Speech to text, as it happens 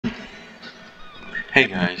Hey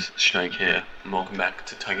guys, it's Tyke here, and welcome back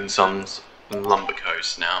to Tyke and Sons Lumber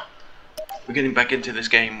Coast. Now, we're getting back into this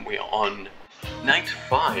game. We are on night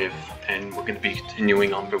 5, and we're going to be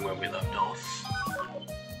continuing on from where we left off.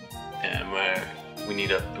 And where we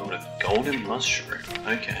need to build a golden mushroom.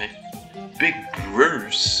 Okay. Big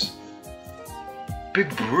Bruce!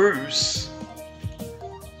 Big Bruce!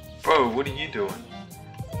 Bro, what are you doing?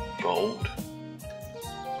 Gold?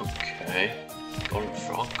 Okay. Golden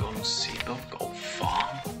frog, golden seagull, gold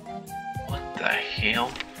farm. What the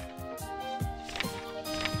hell?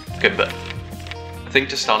 Okay, but I think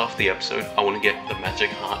to start off the episode, I want to get the magic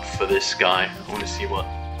heart for this guy. I want to see what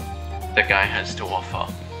that guy has to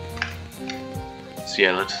offer. So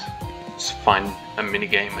yeah, let's find a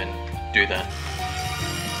minigame and do that.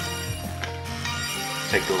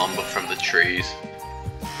 Take the lumber from the trees.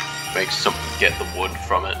 Get the wood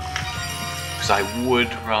from it. Because I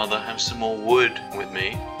would rather have some more wood with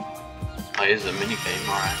me. Oh, here's a minigame,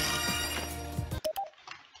 alright.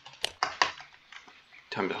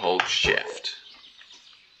 Time to hold shift.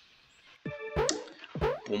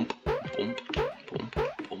 Boom, boom, boom, boom,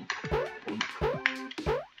 boom.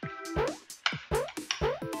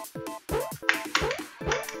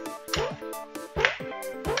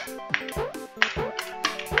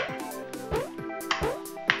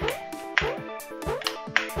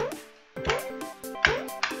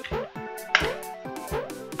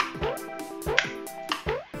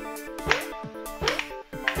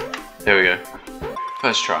 There we go.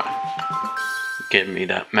 First try. Give me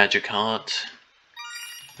that magic heart.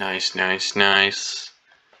 Nice, nice, nice.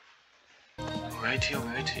 Alrighty,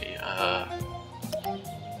 alrighty.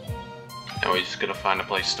 Now we're just gonna find a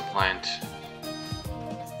place to plant.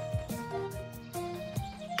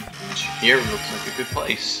 Which here looks like a good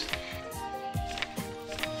place.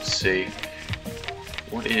 Let's see.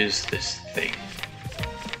 What is this thing?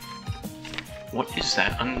 What is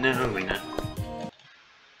that unknown?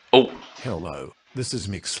 Oh! Hello, this is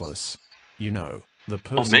Mixless. You know, the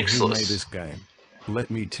person who made this game.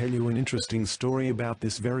 Let me tell you an interesting story about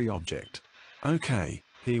this very object. Okay,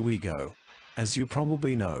 here we go. As you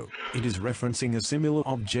probably know, it is referencing a similar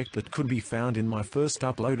object that could be found in my first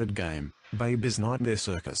uploaded game, Baby's Nightmare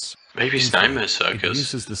Circus. Baby's Nightmare Circus? It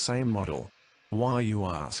uses the same model. Why, you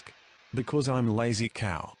ask? Because I'm lazy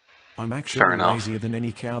cow. I'm actually lazier than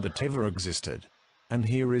any cow that ever existed. And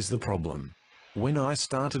here is the problem. When I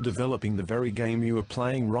started developing the very game you are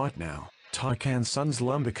playing right now, Tyke and Sons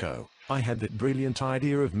Lumber Co., I had that brilliant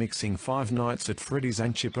idea of mixing Five Nights at Freddy's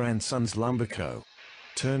and Chipper and Sons Lumber Co.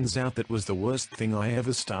 Turns out that was the worst thing I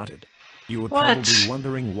ever started. You are probably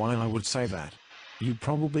wondering why I would say that. You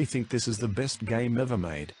probably think this is the best game ever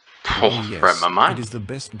made. Oh, yes, it is the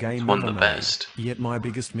best game ever made. Yet my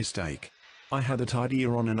biggest mistake. I had that idea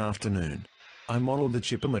on an afternoon. I modeled the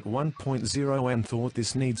Chipper at 1.0 and thought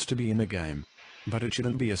this needs to be in a game. But it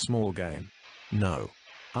shouldn't be a small game. No.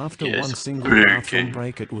 After one single bathroom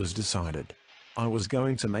break it was decided. I was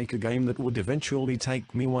going to make a game that would eventually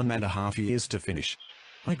take me 1.5 years to finish.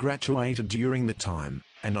 I graduated during the time,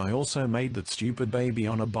 and I also made that stupid baby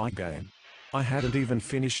on a bike game. I hadn't even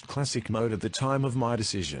finished classic mode at the time of my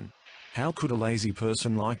decision. How could a lazy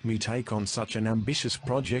person like me take on such an ambitious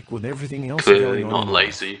project with everything else going on? Not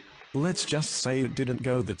lazy. Let's just say it didn't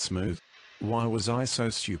go that smooth. Why was I so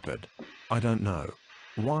stupid? I don't know.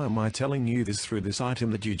 Why am I telling you this through this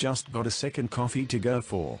item that you just got a second coffee to go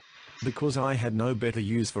for? Because I had no better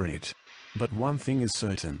use for it. But one thing is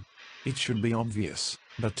certain. It should be obvious,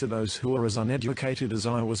 but to those who are as uneducated as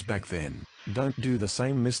I was back then, don't do the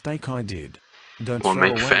same mistake I did. Don't throw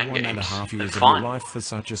away 1.5 years of your life for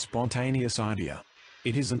such a spontaneous idea.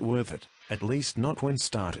 It isn't worth it, at least not when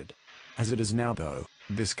started. As it is now though,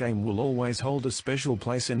 this game will always hold a special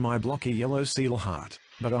place in my blocky yellow seal heart.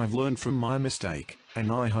 But I've learned from my mistake,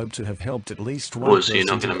 and I hope to have helped at least one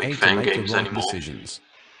person to make the right decisions.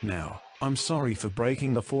 Now, I'm sorry for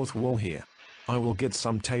breaking the fourth wall here. I will get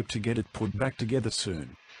some tape to get it put back together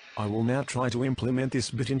soon. I will now try to implement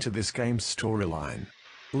this bit into this game's storyline.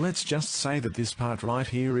 Let's just say that this part right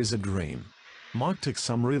here is a dream. Mike took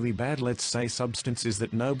some really bad, let's say, substances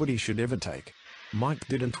that nobody should ever take. Mike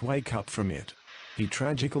didn't wake up from it. He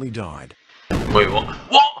tragically died. Wait, what?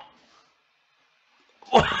 What?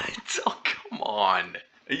 What? Oh, come on.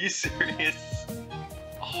 Are you serious?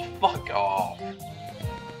 Oh, fuck off.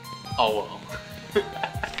 Oh, well.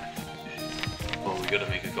 Well, we gotta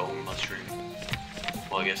make a golden mushroom.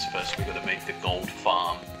 Well, I guess first we gotta make the gold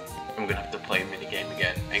farm. I'm gonna have to play a minigame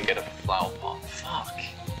again and get a flower pot. Fuck.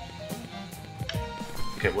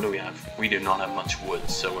 Okay, what do we have? We do not have much wood,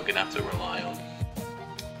 so we're gonna have to rely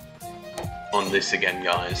on this again,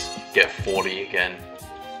 guys. Get 40 again.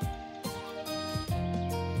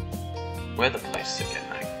 Where are the places again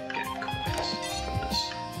I get coins from this?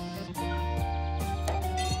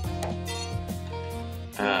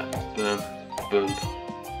 Boom, boom,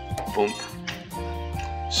 boom.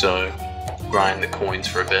 So, grind the coins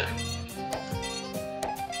for a bit.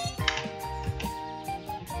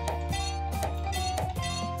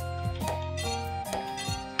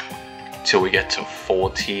 Till we get to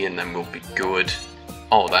 40 and then we'll be good.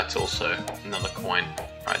 Oh, that's also another coin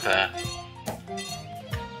right there.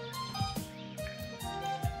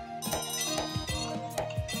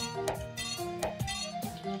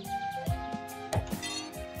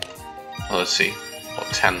 Oh, let's see. What,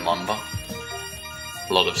 10 lumber?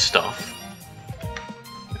 A lot of stuff.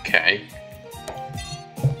 Okay.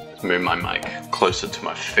 Move my mic closer to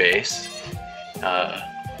my face.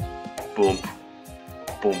 Boom.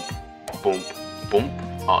 Boom. Boom. Boom.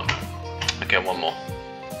 Oh no. Okay, one more.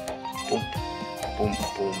 Boom. Boom.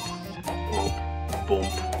 Boom. Boom. Boom.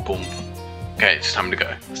 Boom. Okay, it's time to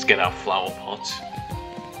go. Let's get our flower pots.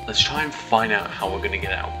 Let's try and find out how we're gonna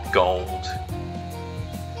get our gold.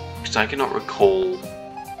 Because I cannot recall.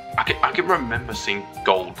 I can remember seeing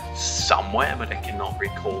gold somewhere, but I cannot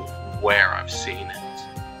recall where I've seen it.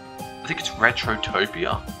 I think it's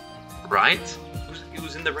Retrotopia, right? It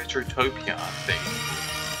was in the Retrotopia, I think,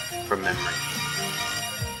 from memory.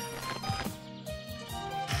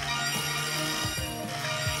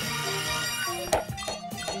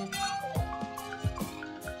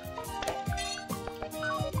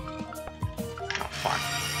 Oh, fine.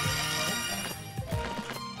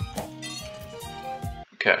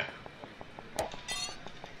 Okay.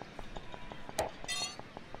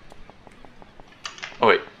 Oh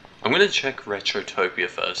wait, I'm gonna check Retrotopia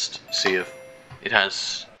first, see if it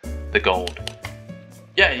has the gold.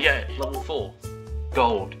 Yeah, level 4.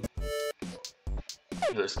 Gold.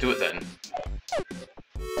 Let's do it then.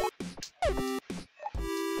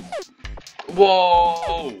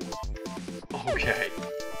 Whoa! Okay,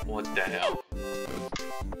 what the hell?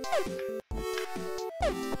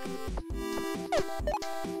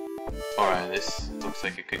 Alright, this looks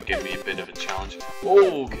like it could give me a bit of a challenge.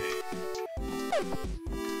 Oh, okay.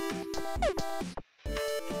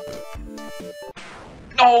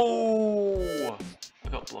 No! I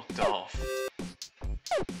got blocked off.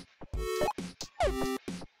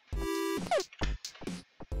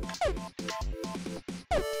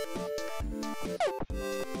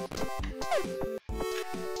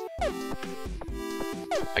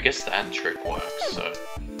 I guess that trick works, so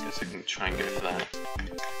I guess I can try and go for that.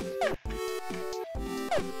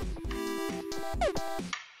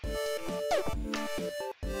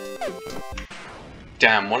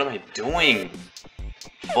 Damn, what am I doing?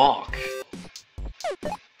 Fuck.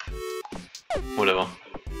 Whatever.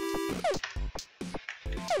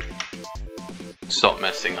 Stop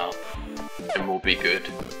messing up, and we'll be good.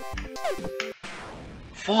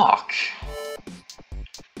 Fuck.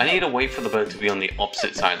 I need to wait for the bird to be on the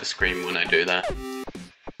opposite side of the screen when I do that.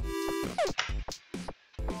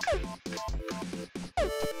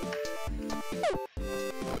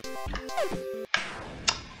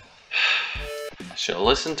 I should have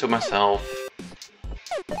listened to myself,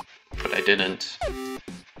 but I didn't.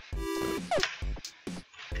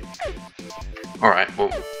 Alright,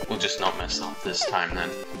 well, we'll just not mess up this time then.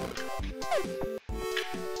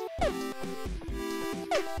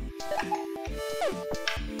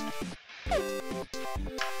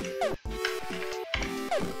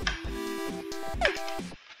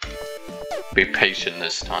 Be patient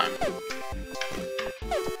this time.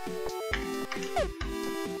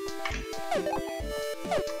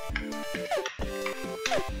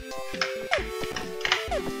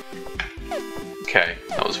 Okay,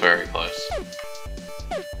 that was very close.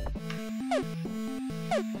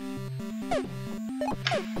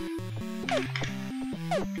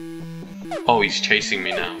 Oh, he's chasing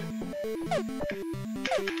me now.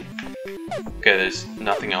 Okay, there's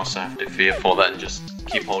nothing else I have to fear for then, just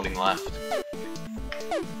keep holding left.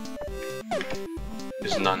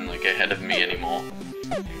 There's none like ahead of me anymore.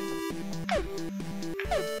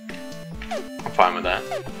 I'm fine with that.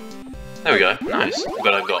 There we go, nice, we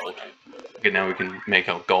got our gold. Okay, now we can make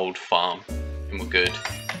our gold farm, and we're good.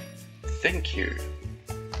 Thank you.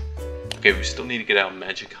 Okay, we still need to get our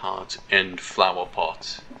magic heart and flower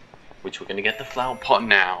pot, which we're gonna get the flower pot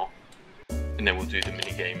now, and then we'll do the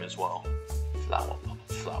mini game as well. Flower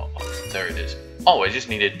pot, there it is. Oh, I just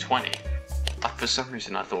needed 20. For some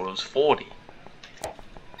reason I thought it was 40.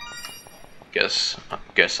 Guess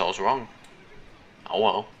I was wrong. Oh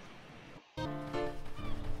well.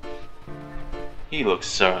 He looks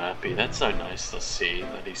so happy. That's so nice to see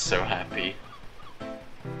that he's so happy.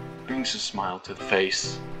 Brings a smile to the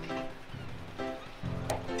face.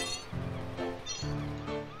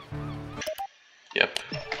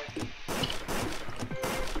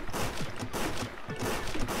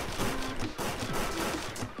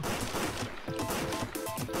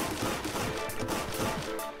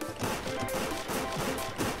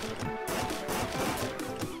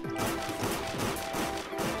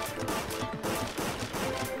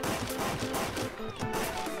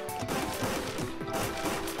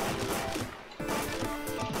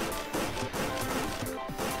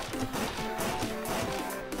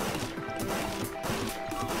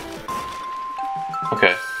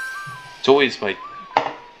 It's always like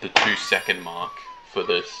the 2-second mark for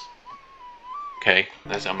this. Okay,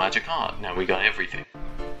 there's our magic heart. Now we got everything.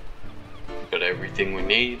 We got everything we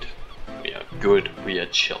need. We are good. We are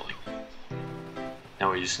chilling.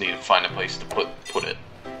 Now we just need to find a place to put it.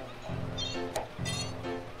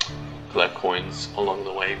 Collect coins along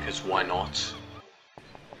the way, because why not?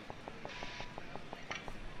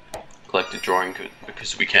 Collect a drawing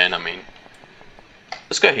because we can. I mean,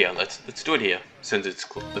 let's go here. Let's do it here since it's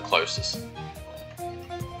the closest.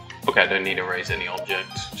 Okay, I don't need to raise any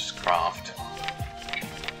objects. Just craft.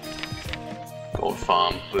 Gold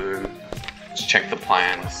farm. Boom. Let's check the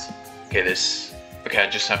plans. Okay, this. Okay, I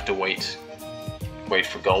just have to wait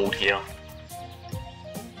for gold here.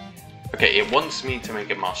 Okay, it wants me to make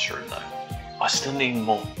a mushroom though. I still need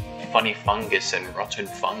more funny fungus and rotten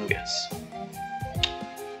fungus.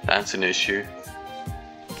 That's an issue.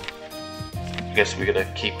 I guess we gotta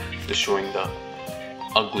keep destroying the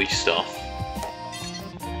ugly stuff.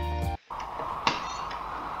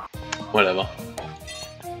 Whatever.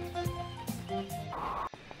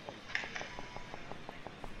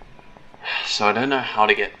 So I don't know how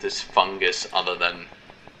to get this fungus other than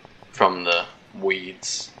from the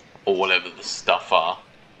weeds or whatever the stuff are.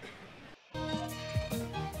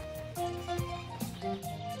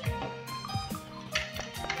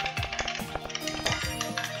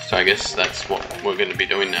 So I guess that's what we're going to be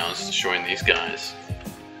doing now, is destroying these guys.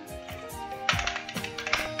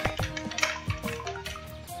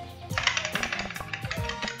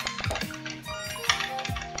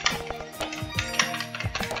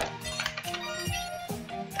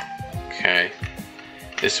 Okay,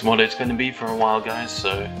 this is what it's going to be for a while, guys,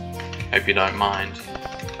 so hope you don't mind.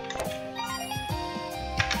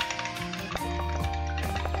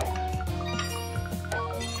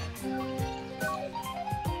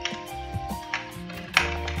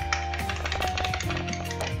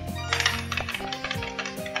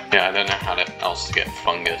 Yeah, I don't know how else to get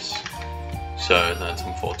fungus, so that's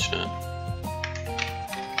unfortunate.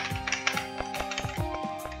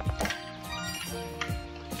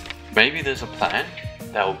 Maybe there's a plan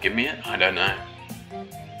that will give me it, I don't know.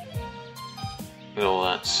 With all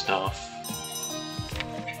that stuff.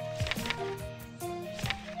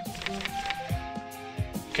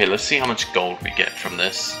 Okay, let's see how much gold we get from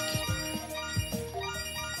this.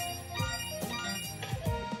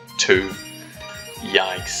 2.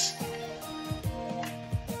 Yikes.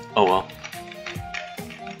 Oh well.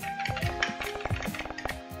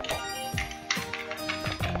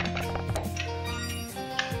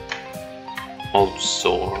 Old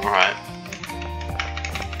saw, alright.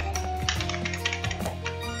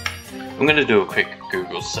 I'm gonna do a quick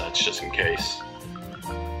Google search just in case.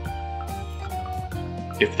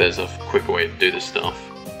 If there's a quicker way to do this stuff.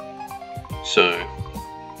 So,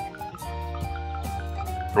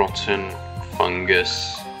 rotten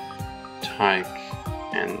fungus, Tyke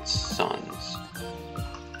and Sons.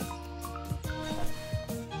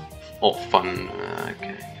 Oh, fun.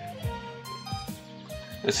 Okay.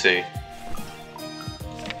 Let's see.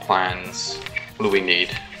 Plans. What do we need?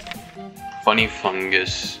 Funny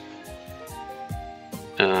fungus.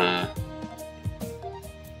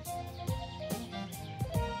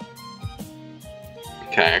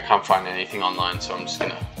 Okay, I can't find anything online, so I'm just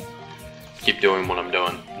gonna keep doing what I'm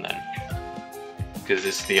doing, and then, because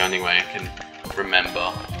this is the only way I can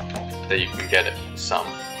remember that you can get it some.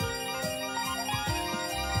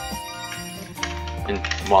 And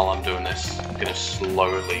while I'm doing this, I'm gonna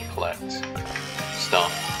slowly collect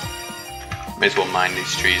stuff. May as well mine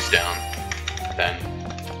these trees down, then.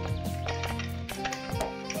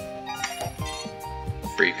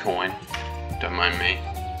 Free coin, don't mind me.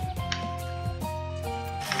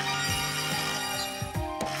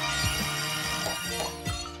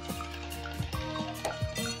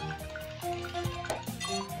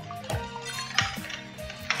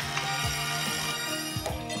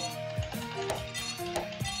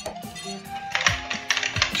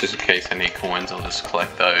 Just in case I need coins, I'll just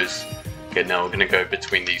collect those. Okay, now we're gonna go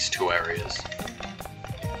between these 2 areas.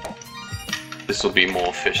 This will be more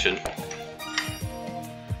efficient.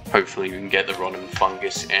 Hopefully we can get the rotten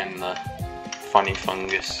fungus and the funny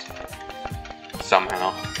fungus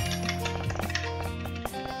somehow.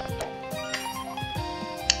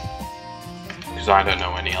 Because I don't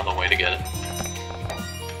know any other way to get it.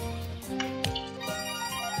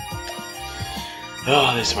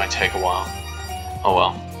 Oh, this might take a while. Oh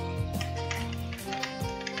well.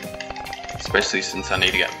 Especially since I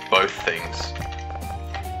need to get both things.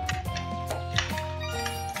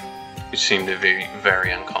 Which seem to be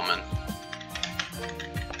very uncommon.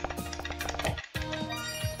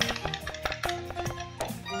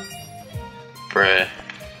 Bruh.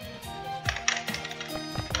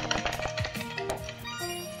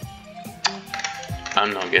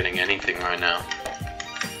 I'm not getting anything right now.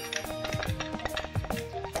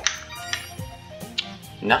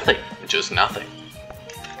 Nothing. Just nothing.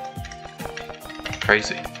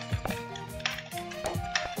 Crazy.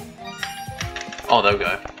 Oh, there we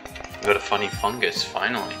go. We got a funny fungus,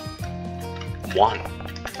 finally. 1.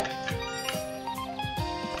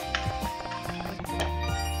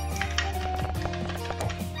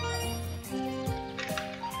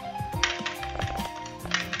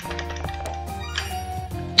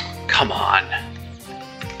 Come on.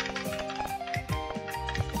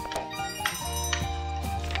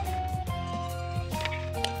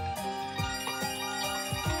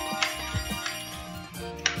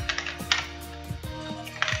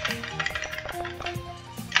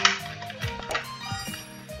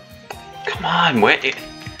 Come on, where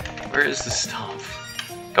is the stuff?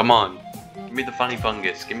 Come on, give me the funny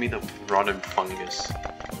fungus, give me the rotten fungus.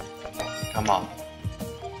 Come on.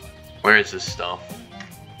 Where is this stuff?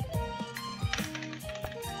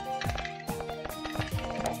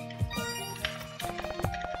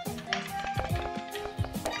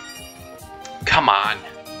 Come on,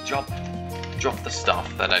 drop the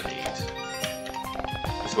stuff that I need.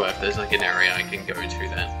 I swear, if there's like an area I can go to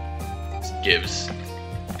that gives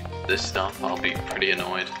this stuff, I'll be pretty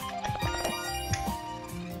annoyed.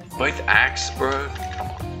 Both axe, bro? Come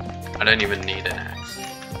on. I don't even need an axe.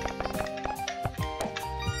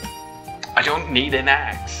 I don't need an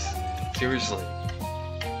axe. Seriously.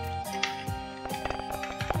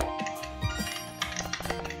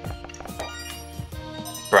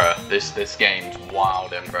 Bro, this game's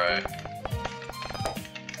wild, and bro.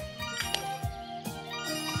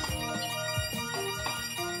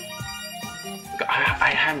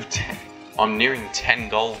 I have 10. I'm nearing 10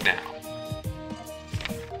 gold now.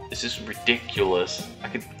 This is ridiculous. I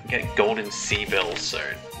could get golden sea bells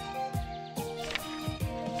soon.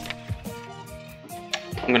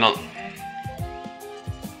 I'm gonna.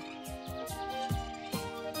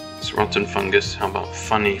 It's rotten fungus. How about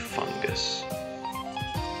funny fungus?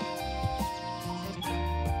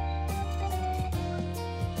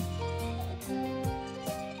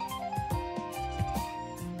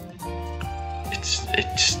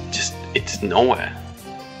 It's nowhere.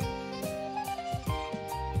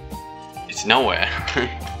 It's nowhere.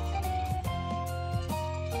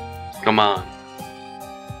 Come on.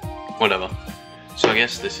 Whatever. So I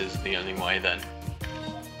guess this is the only way then.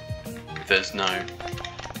 If there's not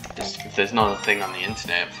a thing on the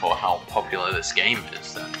internet for how popular this game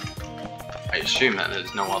is, then I assume that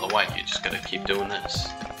there's no other way. You just gotta keep doing this.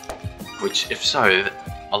 Which, if so,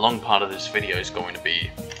 a long part of this video is going to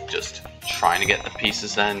be just trying to get the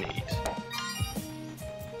pieces that I need.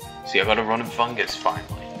 See, I got a rotten fungus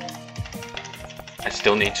finally. I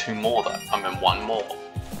still need 2 more though. I mean 1 more.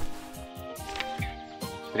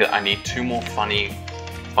 I need 2 more funny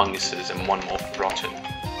funguses and 1 more rotten.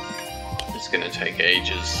 It's gonna take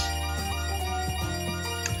ages.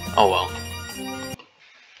 Oh well.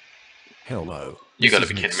 Hello. You gotta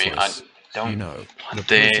be kidding me. I don't know the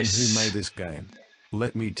this. person who made this game.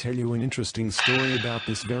 Let me tell you an interesting story about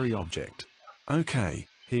this very object. Okay,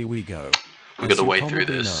 here we go. We gotta wait through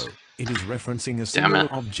this. It is referencing a similar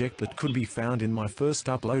object that could be found in my first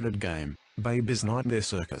uploaded game, Baby's Nightmare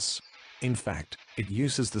Circus. In fact, it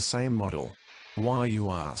uses the same model. Why, you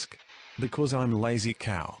ask? Because I'm lazy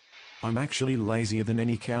cow. I'm actually lazier than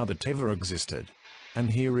any cow that ever existed. And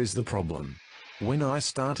here is the problem. When I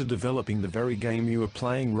started developing the very game you are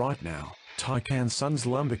playing right now, Tyke and Sons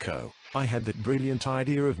Lumberco, I had that brilliant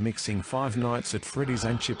idea of mixing Five Nights at Freddy's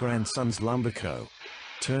and Chipper and Sons Lumberco.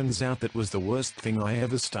 Turns out that was the worst thing I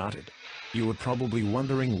ever started. You were probably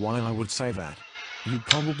wondering why I would say that. You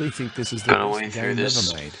probably think this is the best game ever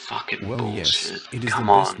made. Well, yes, it is the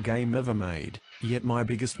best game ever made, yet my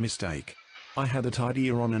biggest mistake. I had that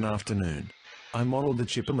idea on an afternoon. I modeled the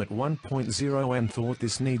Chipper at 1.0 and thought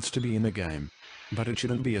this needs to be in a game. But it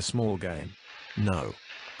shouldn't be a small game. No.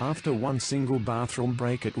 After one single bathroom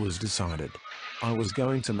break it was decided. I was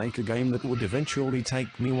going to make a game that would eventually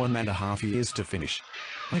take me 1.5 years to finish.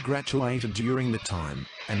 I graduated during the time,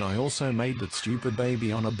 and I also made that stupid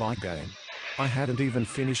baby on a bike game. I hadn't even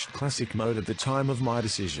finished classic mode at the time of my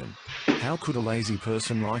decision. How could a lazy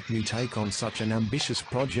person like me take on such an ambitious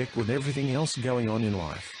project with everything else going on in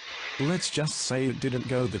life? Let's just say it didn't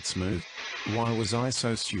go that smooth. Why was I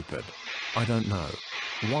so stupid? I don't know.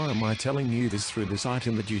 Why am I telling you this through this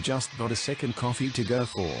item that you just got a second coffee to go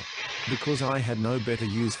for? Because I had no better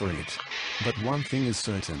use for it. But one thing is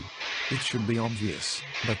certain. It should be obvious,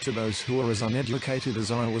 but to those who are as uneducated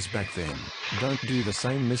as I was back then, don't do the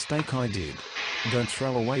same mistake I did. Don't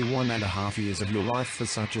throw away 1.5 years of your life for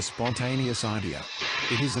such a spontaneous idea.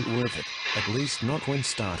 It isn't worth it. at least not when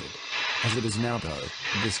started. As it is now though,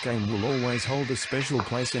 this game will always hold a special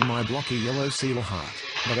place in my blocky yellow seal heart,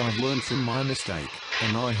 but I've learned from my mistake,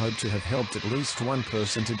 and I hope to have helped at least one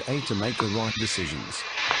person today to make the right decisions.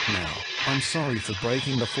 Now, I'm sorry for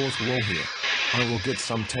breaking the fourth wall here. I will get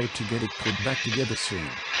some tape to get it put back together soon.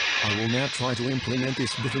 I will now try to implement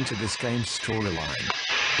this bit into this game's storyline.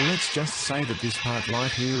 Let's just say that this part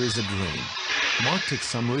right here is a dream. Mike took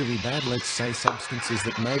some really bad, let's say, substances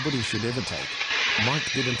that nobody should ever take. Mike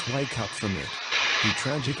didn't wake up from it. He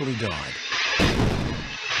tragically died.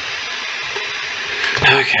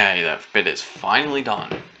 Okay, that bit is finally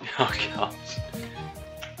done. Oh gosh.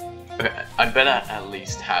 Okay, I better at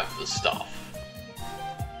least have the stuff.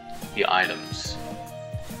 The items.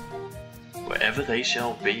 Wherever they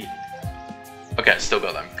shall be. Okay, I still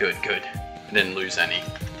got them. Good, good. I didn't lose any.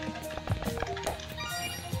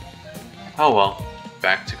 Oh well,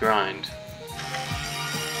 back to grind.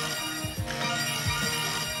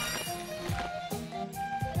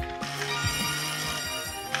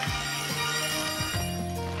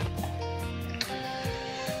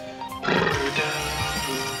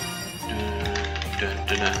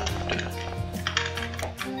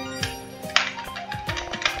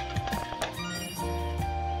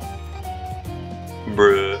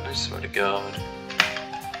 Bruh, I swear to God.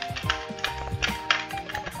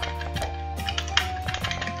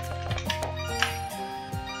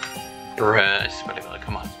 Bruh, I swear to God,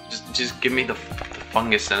 come on. Just give me the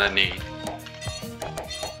fungus that I need.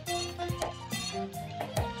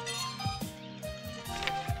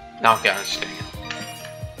 Oh gosh, dang it.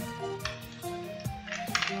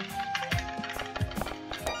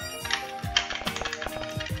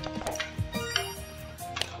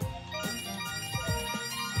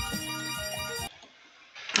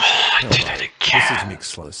 I did it again. This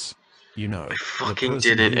is Mixless. You know, I the fucking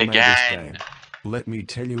person did it who made this again. game. Let me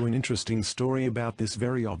tell you an interesting story about this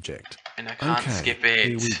very object. And I can't Okay, skip it.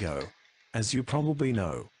 here we go. As you probably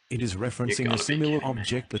know, it is referencing gotta a be similar kidding me.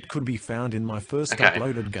 object that could be found in my first Okay.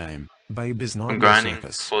 uploaded game, Baby's I'm Nightmare grinding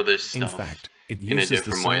Circus. for this In stuff fact, it in a uses the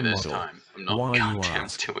different way same this model. time. I'm not Why, you goddamn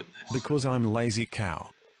ask? doing this. Because I'm lazy cow.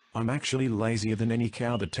 I'm actually lazier than any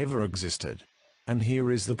cow that ever existed. And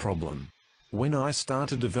here is the problem. When I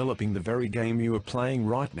started developing the very game you are playing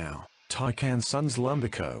right now, Tyke and Sons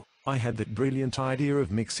Lumberco, I had that brilliant idea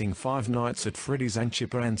of mixing Five Nights at Freddy's and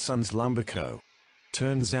Chipper and Sons Lumberco.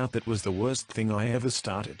 Turns out that was the worst thing I ever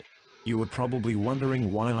started. You are probably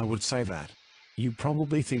wondering why I would say that. You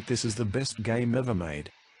probably think this is the best game ever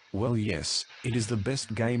made. Well, yes, it is the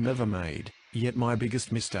best game ever made, yet my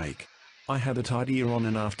biggest mistake. I had that idea on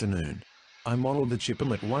an afternoon. I modeled the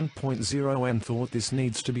Chipper at 1.0 and thought this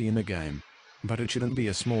needs to be in a game. But it shouldn't be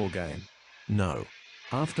a small game. No.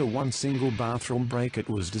 After one single bathroom break it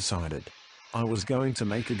was decided. I was going to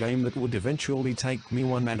make a game that would eventually take me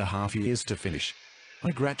 1.5 years to finish.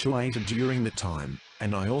 I graduated during the time,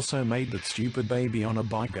 and I also made that stupid baby on a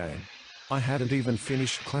bike game. I hadn't even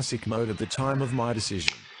finished classic mode at the time of my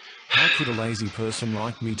decision. How could a lazy person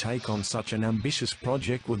like me take on such an ambitious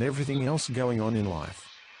project with everything else going on in life?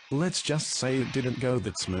 Let's just say it didn't go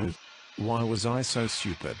that smooth. Why was I so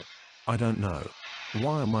stupid? I don't know.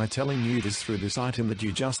 Why am I telling you this through this item that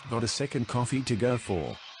you just got a second coffee to go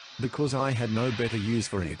for? Because I had no better use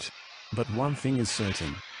for it. But one thing is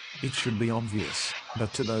certain. It should be obvious,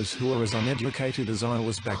 but to those who are as uneducated as I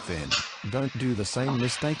was back then, don't do the same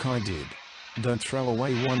mistake I did. Don't throw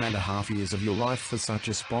away 1.5 years of your life for such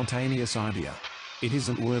a spontaneous idea. It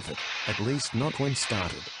isn't worth it, at least not when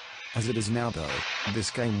started. As it is now though,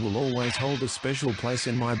 this game will always hold a special place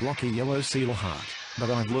in my blocky yellow seal heart, but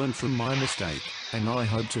I've learned from my mistake, and I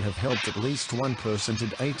hope to have helped at least one person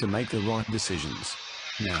today to make the right decisions.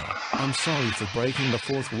 Now, I'm sorry for breaking the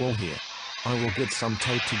fourth wall here. I will get some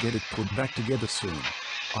tape to get it put back together soon.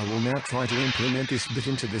 I will now try to implement this bit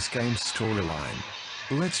into this game's storyline.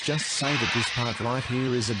 Let's just say that this part right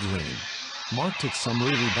here is a dream. Mike took some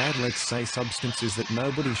really bad, let's say, substances that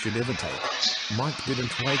nobody should ever take. Mike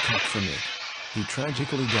didn't wake up from it. He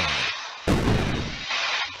tragically died.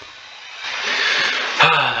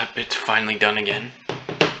 That bit's finally done again.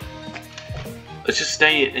 Let's just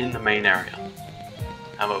stay in the main area.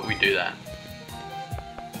 How about we do that?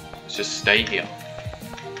 Let's just stay here.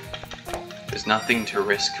 There's nothing to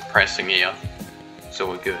risk pressing here, so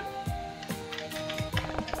we're good.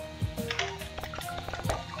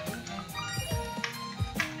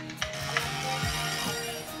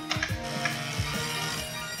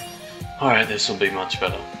 Alright, this will be much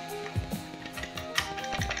better.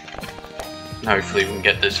 Hopefully we can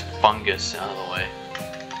get this fungus out of the way.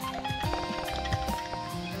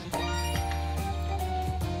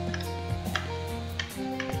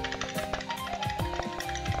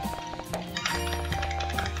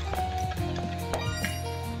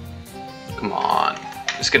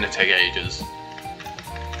 It's gonna take ages.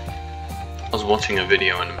 I was watching a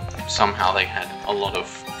video and somehow they had a lot of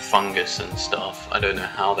fungus and stuff. I don't know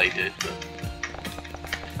how they did, but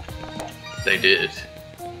they did.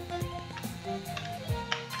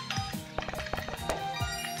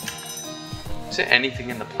 Is there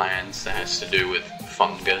anything in the plans that has to do with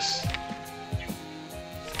fungus?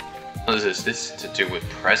 What is this? This is to do with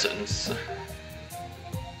presents,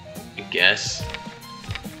 I guess.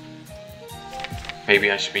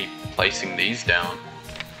 Maybe I should be placing these down.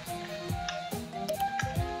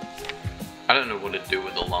 I don't know what to do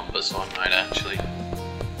with the lumber, so I might actually.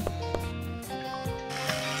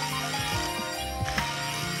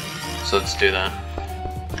 So let's do that.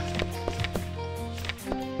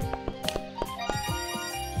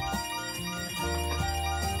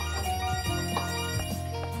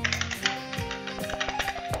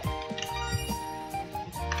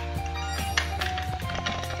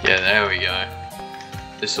 Yeah, there we go.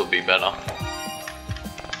 This will be better.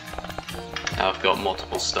 Now I've got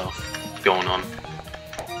multiple stuff going on.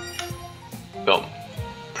 Got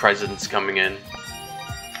presents coming in.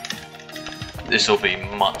 This will be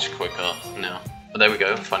much quicker now. But there we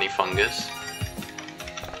go, funny fungus.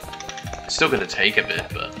 It's still gonna take a bit,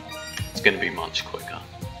 but it's gonna be much quicker.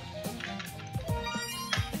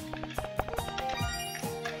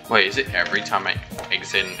 Wait, is it every time I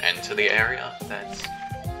exit and enter the area that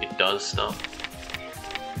it does stuff?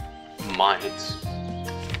 Might.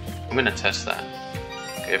 I'm gonna test that.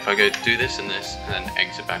 Okay, if I go do this and this, and then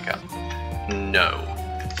exit back out. No,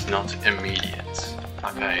 it's not immediate,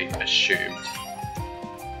 like I assumed.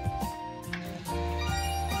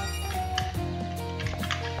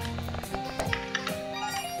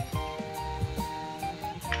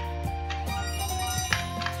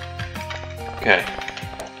 Okay.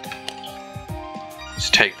 Let's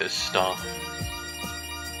take this stuff.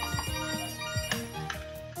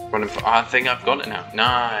 Running for, I think I've got it now.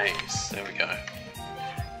 Nice. There we go.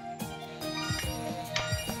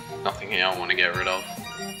 Nothing here I want to get rid of.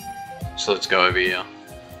 So let's go over here.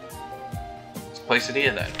 Let's place it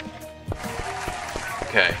here then.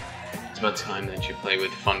 Okay. It's about time that you play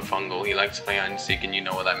with Fun Fungal. He likes to play hide and seek, and you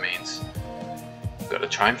know what that means. Gotta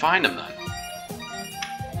try and find him then.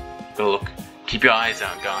 Gotta look. Keep your eyes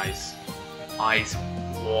out, guys. Eyes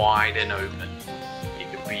wide and open. He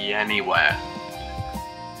could be anywhere.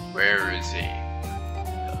 Where is he?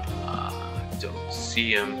 Don't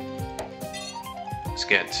see him. Let's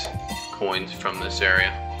get coins from this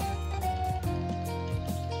area.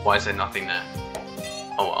 Why is there nothing there?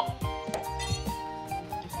 Oh well.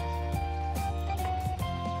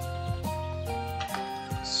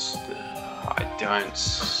 I don't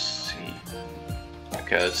see.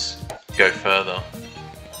 Okay, let's go further.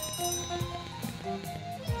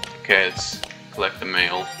 Okay, let's collect the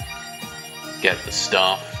mail. Get the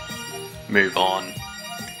stuff. Move on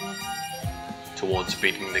towards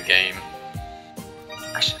beating the game.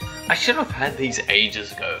 I should have had these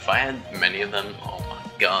ages ago. If I had many of them, oh my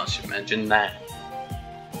gosh, imagine that.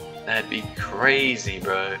 That'd be crazy,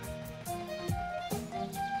 bro.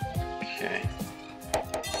 Okay.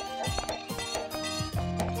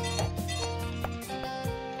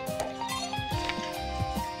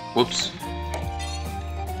 Whoops.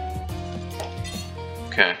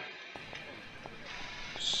 Okay.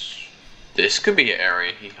 This could be an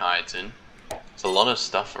area he hides in. There's a lot of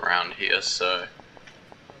stuff around here, so...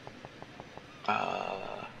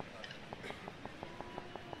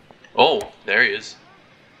 Oh, there he is.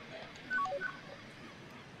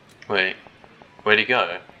 Wait, where'd he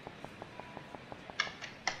go?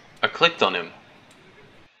 I clicked on him.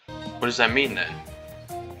 What does that mean then?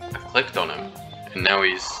 I clicked on him, and now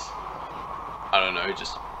he's... I don't know,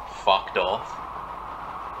 just fucked off.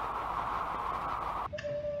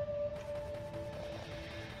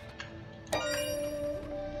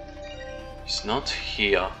 He's not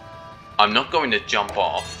here. I'm not going to jump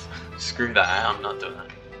off. Screw that, I'm not doing that.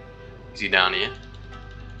 Is he down here?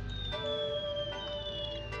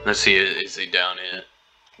 Let's see, is he down here?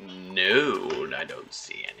 No, I don't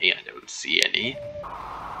see any. I don't see any.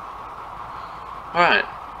 Alright,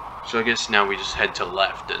 so I guess now we just head to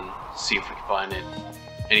left and see if we can find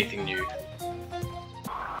anything new.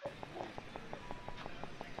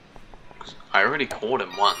 I already caught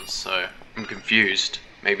him once, so I'm confused.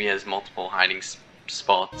 Maybe he has multiple hiding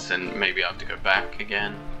spots and maybe I have to go back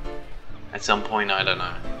again. At some point, I don't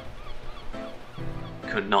know.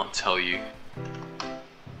 Could not tell you.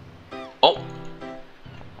 Oh!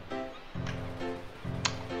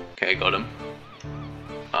 Okay, got him.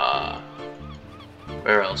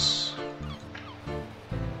 Where else?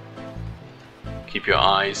 Keep your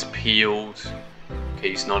eyes peeled. Okay,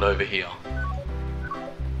 he's not over here.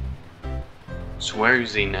 So where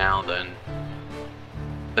is he now then?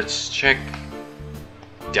 Let's check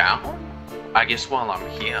down? I guess while I'm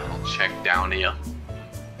here, I'll check down here.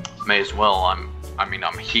 May as well, I'm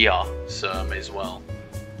here, so may as well.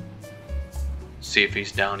 See if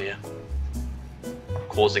he's down here.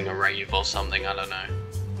 Causing a rave or something, I don't know.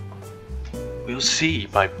 We'll see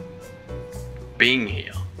by being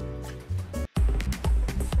here.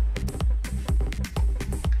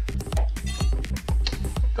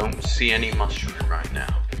 Don't see any mushroom right now.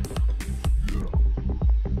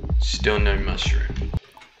 Still no mushroom.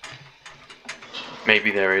 Maybe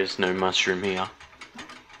there is no mushroom here.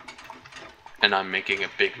 And I'm making a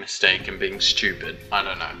big mistake and being stupid. I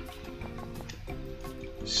don't know.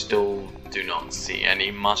 Still do not see any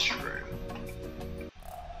mushroom.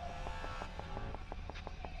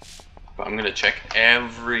 But I'm gonna check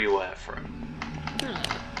everywhere for him.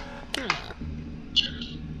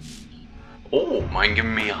 Oh, mind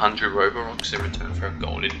giving me 100 Roborocks in return for a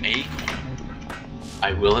golden acorn?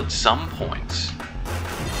 I will at some point.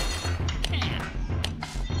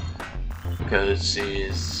 Because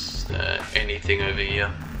is there anything over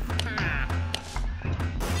here?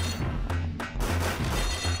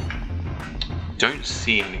 Don't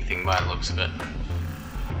see anything by the looks of it.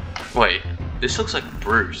 Wait, this looks like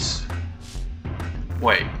Bruce.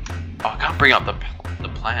 Wait, oh, I can't bring up the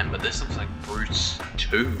plan, but this looks like Bruce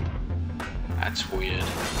 2. That's weird.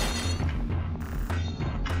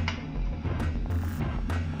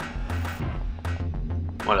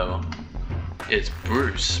 Whatever. It's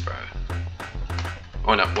Bruce, bro.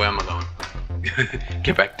 Oh no, where am I going?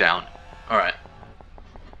 Get back down. Alright.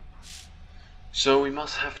 So we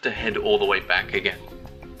must have to head all the way back again.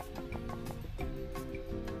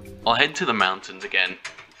 I'll head to the mountains again.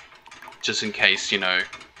 Just in case, you know,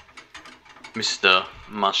 Mr.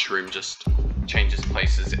 Mushroom just changes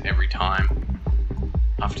places every time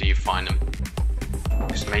after you find him.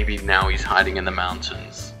 Because maybe now he's hiding in the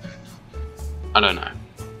mountains. I don't know.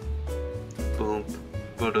 Boom,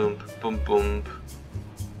 boom, boom, boom,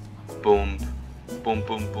 boom, boom, boom,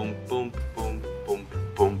 boom, boom, boom, boom, boom,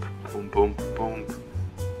 boom, boom, boom,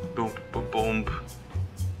 boom, boom,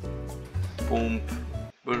 boom,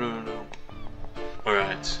 boom.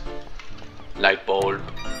 Alright. Light bulb.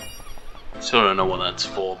 Still don't know what that's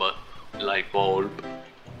for, but light bulb.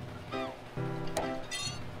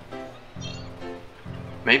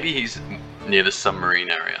 Maybe he's near the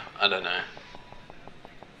submarine area. I don't know.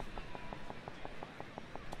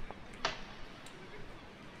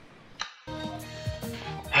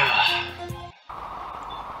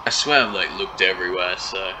 I swear I've like looked everywhere,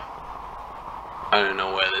 so I don't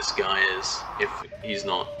know where this guy is, if he's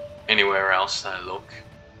not anywhere else that I look.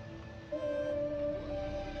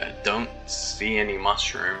 I don't see any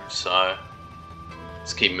mushrooms, so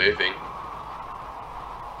let's keep moving.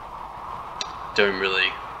 Don't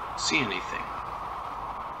really see anything.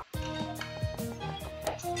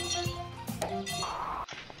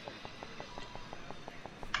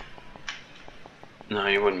 No,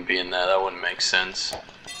 he wouldn't be in there, that wouldn't make sense.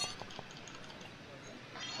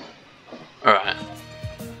 Alright.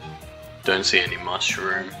 Don't see any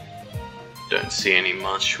mushroom. Don't see any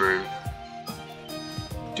mushroom.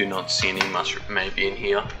 Do not see any mushroom. Maybe in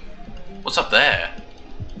here. What's up there?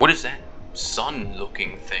 What is that sun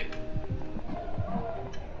looking thing?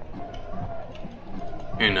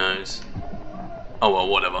 Who knows? Oh well,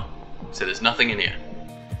 whatever. So there's nothing in here.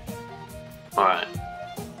 Alright.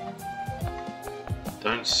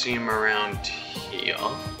 Don't see him around here.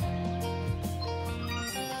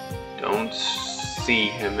 Don't see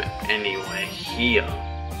him anywhere here.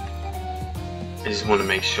 I just want to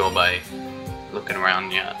make sure by looking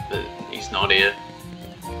around, yeah, that he's not here.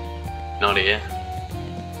 Not here.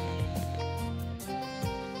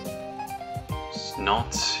 He's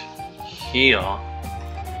not here.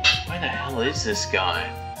 Where the hell is this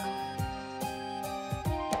guy?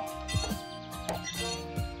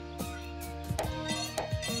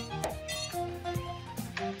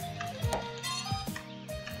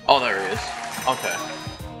 Oh, there he is. Okay.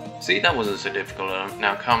 See, that wasn't so difficult.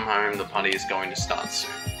 Now come home, the party is going to start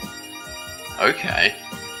soon. Okay.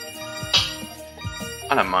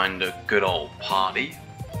 I don't mind a good old party.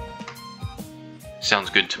 Sounds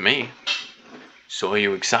good to me. So are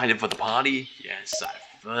you excited for the party? Yes, I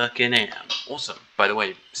fucking am. Awesome. By the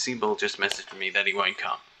way, Seabill just messaged me that he won't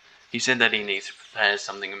come. He said that he needs to prepare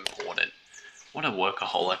something important. What a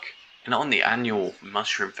workaholic. And on the annual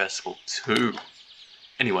Mushroom Festival too.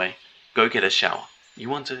 Anyway, go get a shower. You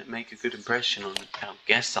want to make a good impression on our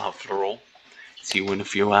guests after all. See you in a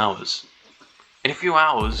few hours. In a few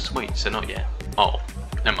hours? Wait, so not yet. Oh,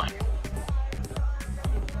 never mind.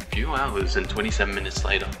 A few hours and 27 minutes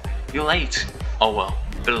later. You're late. Oh well,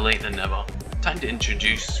 better late than never. Time to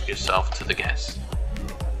introduce yourself to the guests.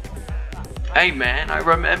 Hey man, I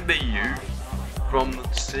remember you from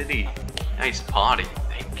the city. Nice party,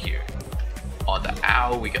 thank you. Oh, the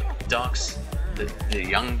owl, we got the ducks, the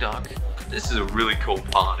young duck. This is a really cool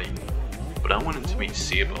party. But I wanted to meet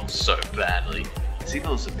Seabell so badly.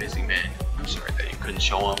 Seabell's a busy man. I'm sorry that you couldn't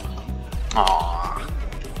show up. Aww,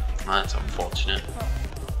 that's unfortunate.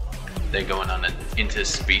 They're going on an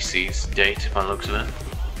interspecies date by the looks of it.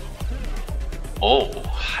 Oh,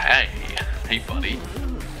 hey. Hey buddy.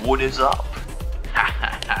 What is up? Ha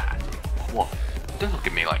ha ha. What? Don't look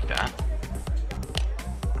at me like that.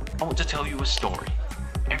 I want to tell you a story.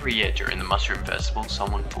 Every year during the Mushroom Festival,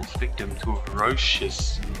 someone falls victim to a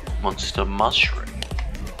ferocious monster mushroom.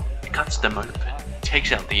 It cuts them open,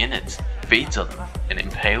 takes out the innards, feeds on them, and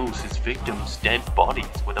impales his victims' dead bodies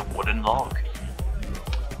with a wooden log.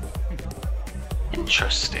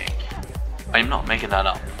 Interesting. I am not making that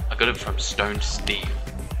up. I got it from Stone Steve.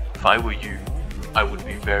 If I were you, I would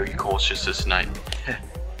be very cautious this night.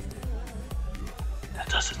 That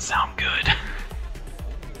doesn't sound good.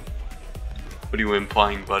 What are you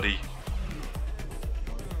implying, buddy?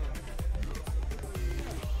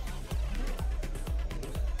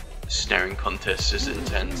 Staring contest is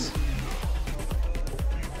intense.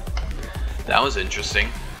 That was interesting.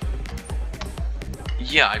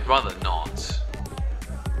 Yeah, I'd rather not.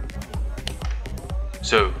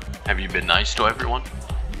 So, have you been nice to everyone?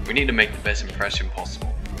 We need to make the best impression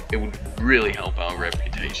possible. It would really help our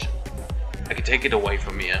reputation. I could take it away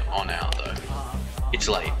from here on out though. It's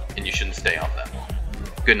late, and you shouldn't stay up that long.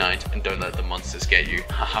 Good night, and don't let the monsters get you.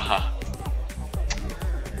 Ha ha ha.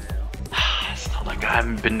 It's not like I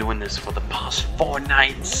haven't been doing this for the past 4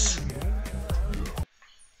 nights.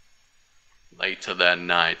 Later that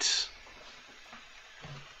night.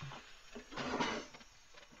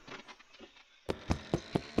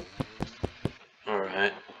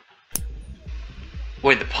 Alright.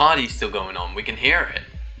 Wait, the party's still going on. We can hear it.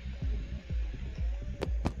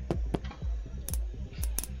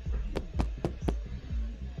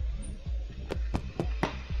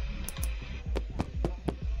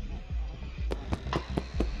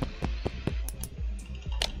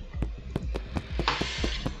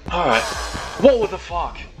 Alright. Whoa, the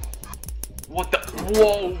fuck? What the?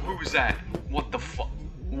 Whoa, who's that? What the fuck?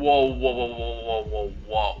 Whoa, whoa, whoa, whoa, whoa, whoa,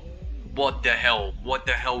 whoa. What the hell? What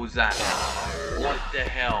the hell was that? What the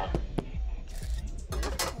hell?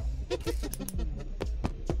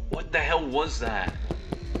 What the hell was that?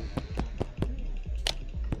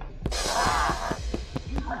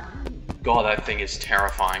 God, that thing is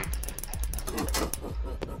terrifying.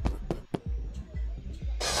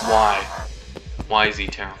 Why? Why is he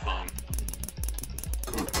terrifying?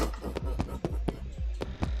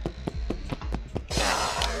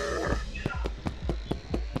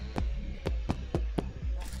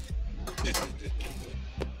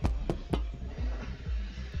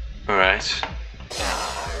 Alright.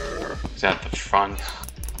 Is that the front?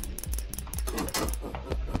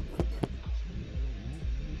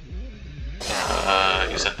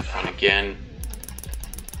 Is that the front again?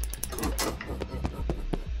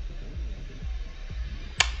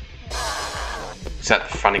 Is that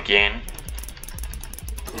the front again?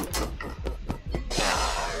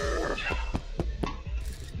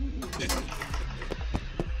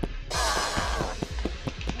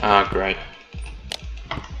 Ah, great.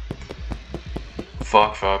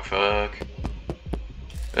 Fuck, fuck, fuck.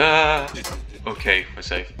 Okay, we're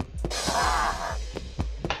safe.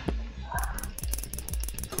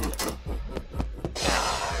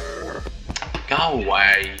 Go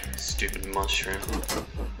away, stupid mushroom.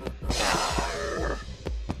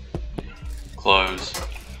 Close.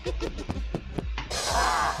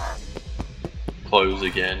 Close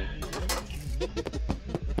again.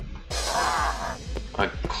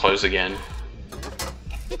 Close again.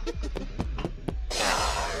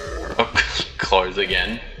 Close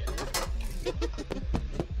again.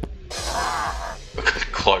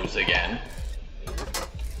 Close again.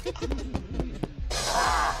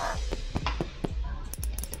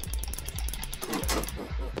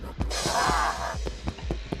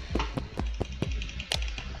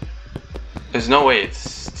 There's no way it's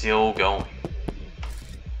still going.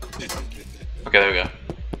 Okay, there we go.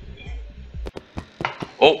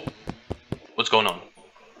 Oh! What's going on?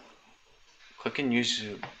 Click and use...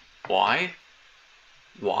 Why?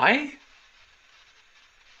 Why?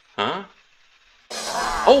 Huh?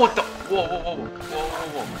 Oh, what the? Whoa, whoa, whoa, whoa,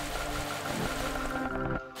 whoa, whoa.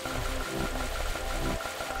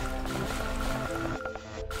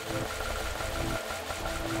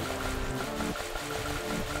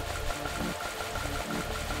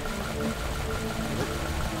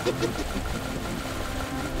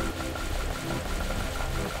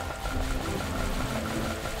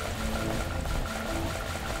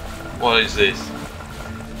 What is this?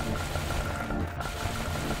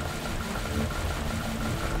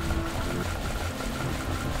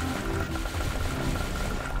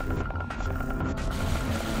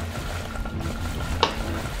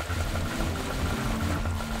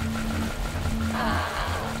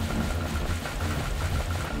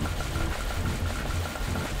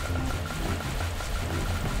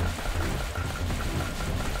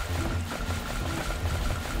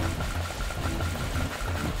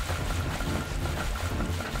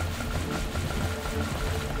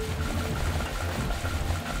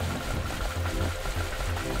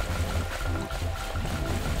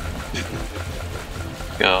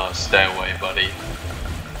 Oh, stay away, buddy.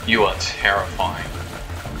 You are terrifying.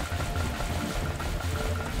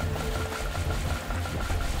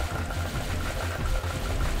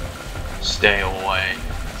 Stay away,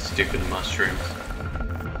 stupid mushrooms.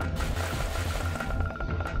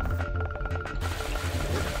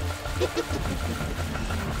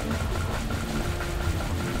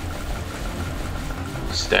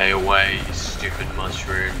 Stay away, you stupid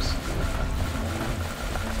mushrooms.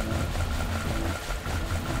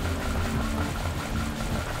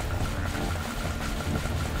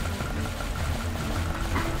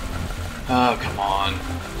 Oh, come on.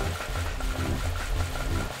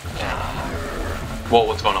 Whoa,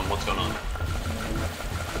 what's going on? What's going on?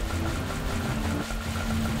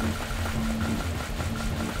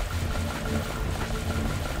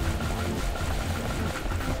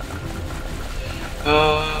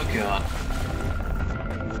 Oh, God.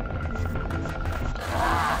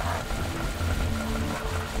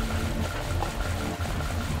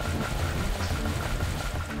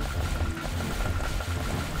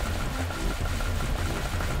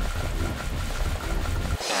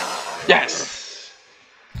 Yes!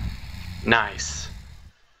 Nice.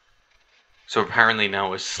 So apparently now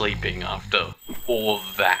we're sleeping after all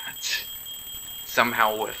that.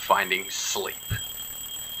 Somehow we're finding sleep.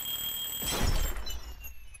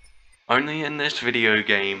 Only in this video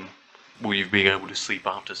game will you be able to sleep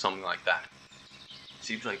after something like that.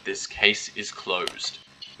 Seems like this case is closed.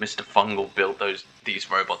 Mr. Fungal built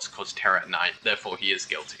these robots to cause terror at night, therefore he is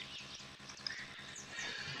guilty.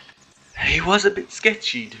 He was a bit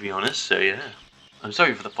sketchy, to be honest, so yeah. I'm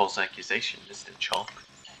sorry for the false accusation, Mr. Chop.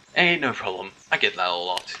 Hey, no problem. I get that a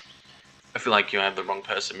lot. I feel like you have the wrong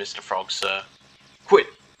person, Mr. Frog, sir. Quit!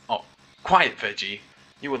 Oh, quiet, Veggie.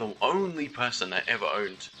 You were the only person that ever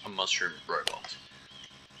owned a mushroom robot.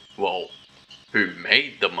 Well, who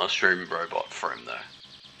made the mushroom robot for him, though?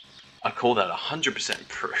 I call that 100%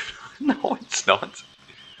 proof. No, it's not.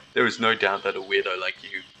 There is no doubt that a weirdo like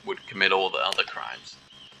you would commit all the other crimes.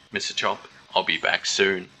 Mr. Chop, I'll be back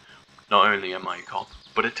soon. Not only am I a cop,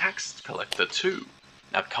 but a tax collector too.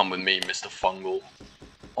 Now come with me, Mr. Fungal.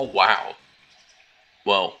 Oh wow.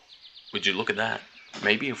 Well, would you look at that?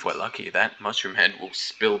 Maybe if we're lucky, that mushroom head will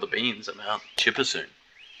spill the beans about Chipper soon.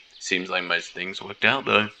 Seems like most things worked out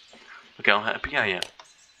though. Look how happy I am.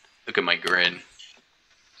 Look at my grin.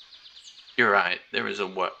 You're right, there is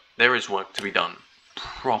work to be done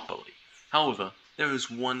properly. However, there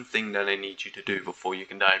is one thing that I need you to do before you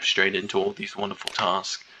can dive straight into all these wonderful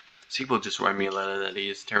tasks. Siebel just wrote me a letter that he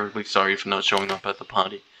is terribly sorry for not showing up at the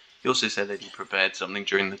party. He also said that he prepared something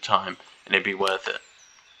during the time, and it'd be worth it.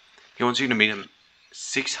 He wants you to meet him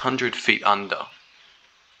 600 feet under.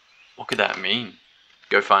 What could that mean?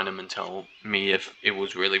 Go find him and tell me if it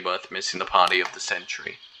was really worth missing the party of the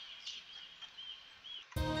century.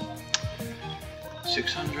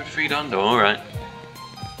 600 feet under, alright.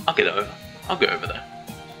 I'll go over there.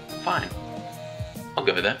 Fine. I'll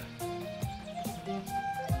go there.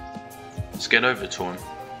 Let's get over to him.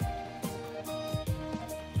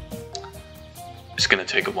 It's gonna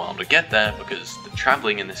take a while to get there because the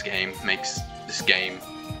traveling in this game makes this game...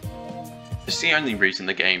 It's the only reason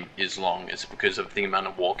the game is long is because of the amount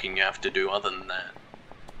of walking you have to do. Other than that,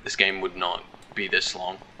 this game would not be this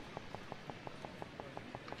long.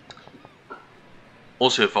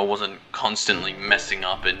 Also, if I wasn't constantly messing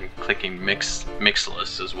up and clicking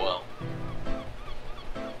mixless as well.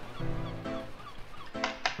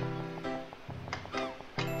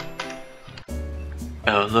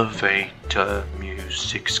 Elevator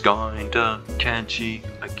music's kinda catchy,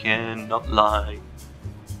 I cannot lie.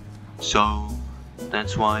 So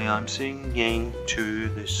that's why I'm singing to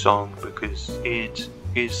this song, because it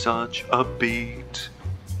is such a beat.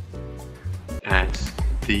 At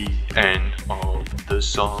the end of the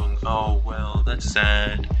song, oh well, that's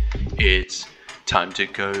sad. It's time to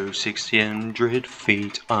go 600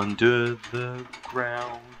 feet under the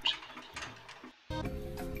ground.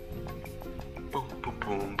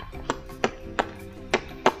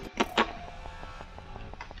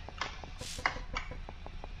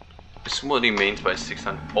 This is what he means by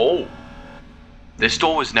 600. Oh! This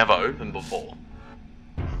door was never open before.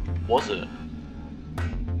 Was it?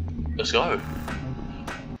 Let's go.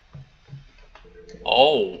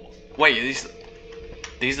 Oh! Wait,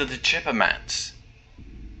 these are the chipper mats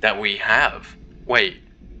that we have. Wait.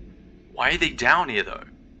 Why are they down here though?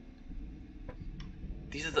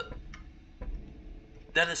 These are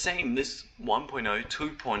they're the same. This 1.0,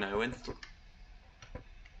 2.0, and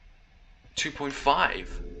 2.5.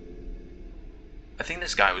 I think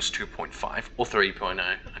this guy was 2.5 or 3.0.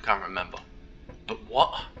 I can't remember. But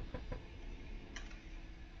what?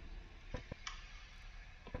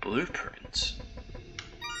 Blueprints.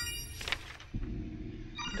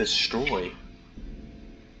 Destroy.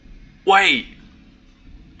 Wait!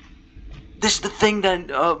 This is the thing that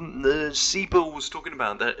the Seabill was talking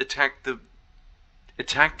about that attacked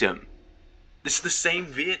him. This is the same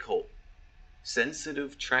vehicle.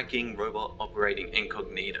 Sensitive tracking robot operating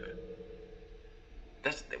incognito.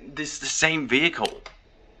 This is the same vehicle.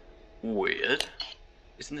 Weird.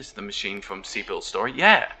 Isn't this the machine from Seabill's story?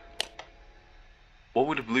 Yeah. What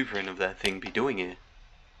would a blueprint of that thing be doing here?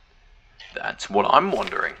 That's what I'm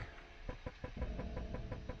wondering.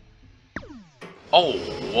 Oh,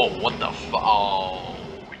 whoa, what the oh,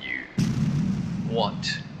 you.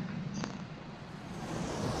 What?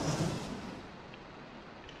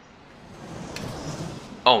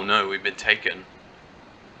 Oh no, we've been taken.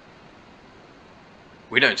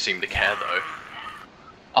 We don't seem to care though.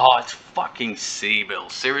 Oh, it's fucking Seabill.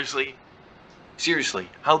 Seriously? Seriously,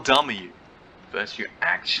 how dumb are you? First, you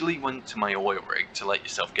actually went to my oil rig to let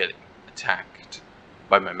yourself get attacked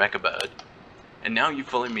by my mecha bird. And now you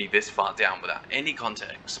follow me this far down without any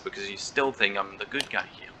context because you still think I'm the good guy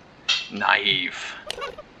here. Naive.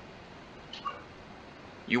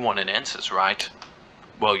 You wanted answers, right?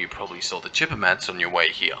 Well, you probably saw the chipper mats on your way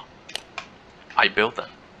here. I built them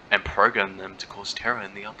and programmed them to cause terror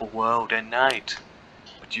in the upper world at night.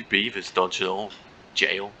 But you beavers dodged it all.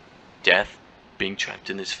 Jail, death, being trapped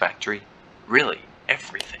in this factory. Really,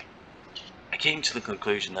 everything. I came to the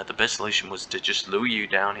conclusion that the best solution was to just lure you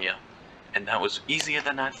down here. And that was easier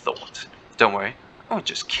than I thought. Don't worry, I won't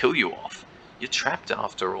just kill you off. You're trapped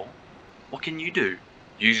after all. What can you do?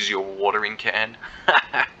 Use your watering can?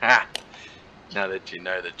 Now that you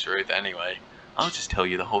know the truth anyway, I'll just tell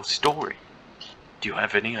you the whole story. Do you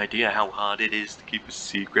have any idea how hard it is to keep a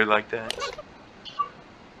secret like that?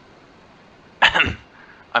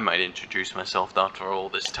 I might introduce myself after all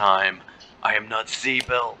this time. I am not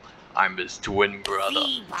Seabill. I'm his twin brother,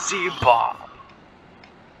 Seabob.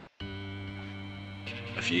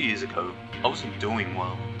 A few years ago, I wasn't doing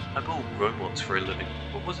well. I built robots for a living,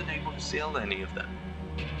 but wasn't able to sell any of them.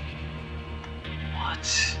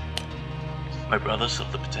 What? My brother saw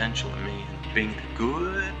the potential in me, and being the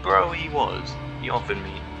good bro he was, he offered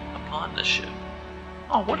me a partnership.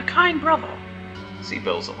 Oh, what a kind brother.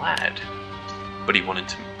 Seabill's a lad. But he wanted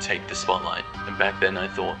to take the spotlight, and back then I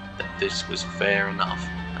thought that this was fair enough.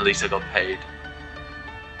 At least I got paid.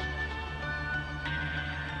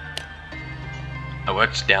 I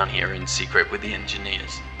worked down here in secret with the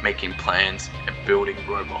engineers, making plans and building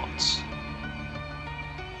robots.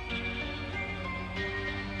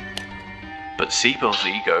 But Seabill's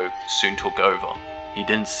ego soon took over. He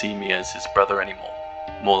didn't see me as his brother anymore,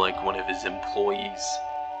 more like one of his employees.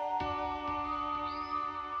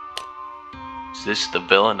 Is this the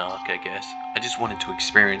villain arc, I guess? I just wanted to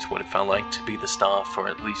experience what it felt like to be the star for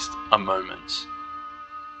at least a moment.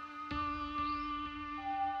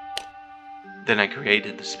 Then I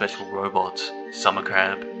created the special robots, Summer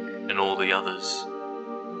Crab, and all the others.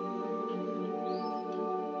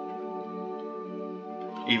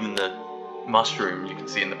 Even the mushroom you can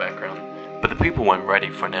see in the background. But the people weren't ready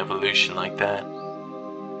for an evolution like that.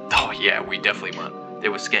 Oh yeah, we definitely weren't. They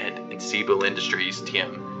were scared, and Seabill Industries,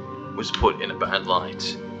 TM, was put in a bad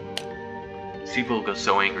light. Seabill got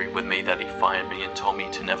so angry with me that he fired me and told me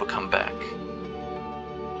to never come back.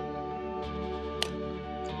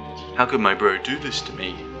 How could my bro do this to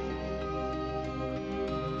me?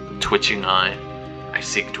 Twitching eye, I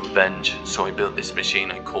seek to avenge, so I built this machine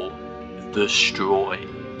I call the Destroy.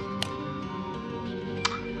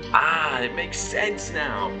 Ah, it makes sense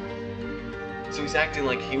now! So he's acting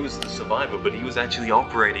like he was the survivor, but he was actually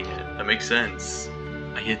operating it. That makes sense.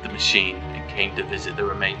 I hid the machine and came to visit the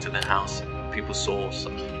remains of the house. People saw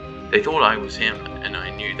something. They thought I was him, and I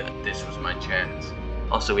knew that this was my chance.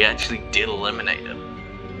 Also, we actually did eliminate him.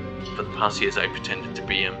 For the past years, I pretended to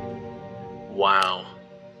be him. Wow.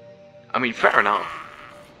 I mean, fair enough.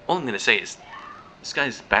 All I'm gonna say is, this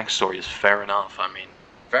guy's backstory is fair enough. I mean,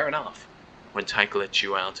 fair enough. When Tyke let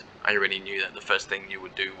you out, I already knew that the first thing you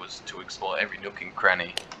would do was to explore every nook and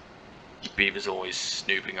cranny. Your beaver's always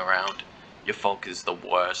snooping around. Your folk is the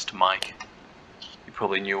worst, Mike. You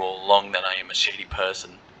probably knew all along that I am a shady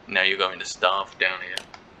person. Now you're going to starve down here.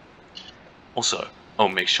 Also, I'll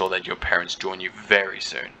make sure that your parents join you very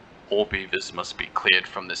soon. All beavers must be cleared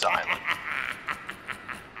from this island.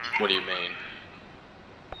 What do you mean?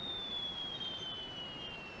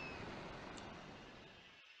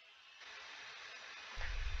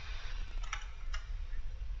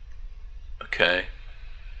 Okay.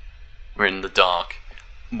 We're in the dark.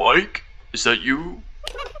 Mike? Is that you?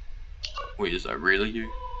 Wait, is that really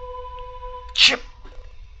you? Chip!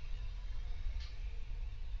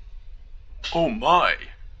 Oh my!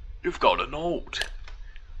 You've gotten old.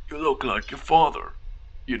 You look like your father.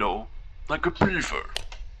 You know, like a beaver.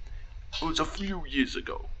 It was a few years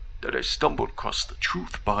ago that I stumbled across the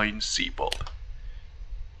truth-behind Seabob.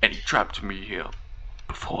 And he trapped me here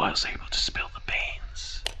before I was able to spill the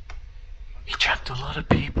beans. He trapped a lot of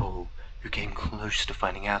people who came close to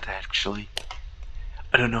finding out, actually.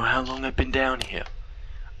 I don't know how long I've been down here.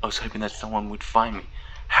 I was hoping that someone would find me.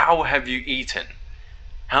 How have you eaten?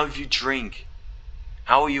 How have you drank?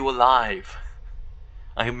 How are you alive?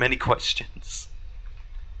 I have many questions.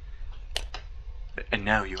 And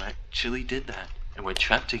now you actually did that, and we're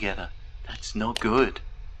trapped together. That's not good.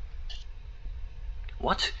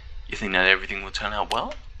 What? You think that everything will turn out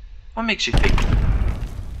well? What makes you think?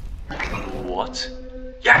 What?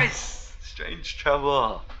 Yes! Strange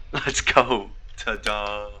traveler! Let's go!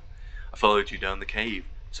 Ta-da! I followed you down the cave,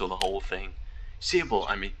 saw the whole thing.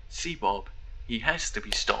 Seabob, he has to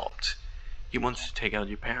be stopped. He wants to take out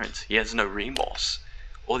your parents. He has no remorse.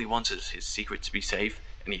 All he wants is his secret to be safe,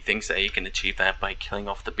 and he thinks that he can achieve that by killing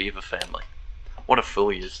off the beaver family. What a fool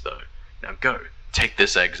he is, though. Now go, take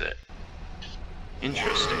this exit.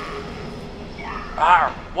 Interesting.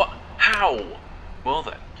 Ah, what? How? Well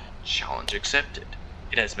then, challenge accepted.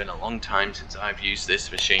 It has been a long time since I've used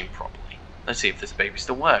this machine properly. Let's see if this baby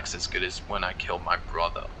still works as good as when I killed my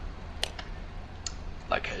brother.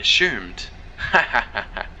 Like I assumed. Ha ha ha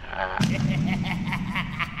ha ha.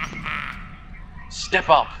 Step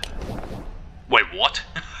up! Wait, what?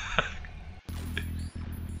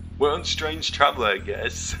 We're on Strange Traveler, I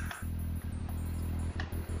guess.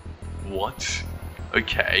 What?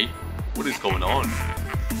 Okay. What is going on?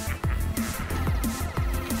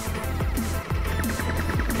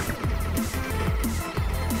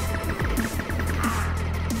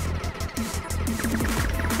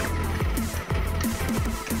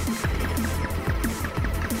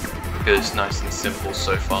 It's nice and simple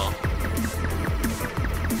so far.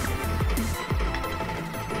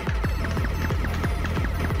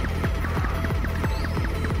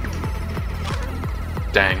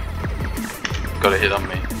 Dang. Got a hit on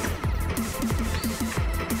me.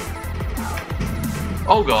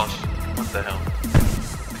 Oh gosh. What the hell?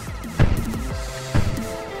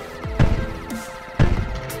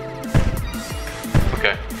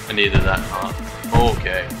 Okay. I needed that heart.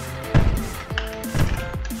 Okay.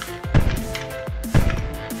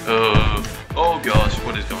 Oh gosh,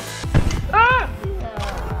 what is going on? Ah!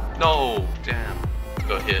 No, damn.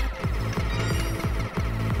 Got hit.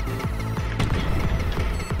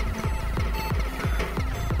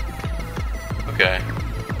 Okay.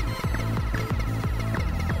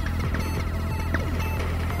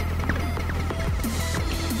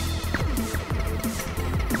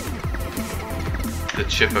 The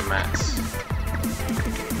chipper mats.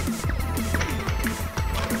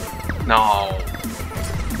 No.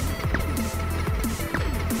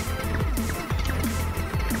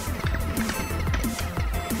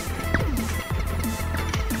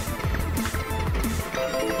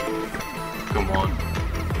 Come on.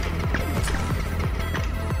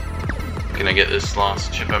 Can I get this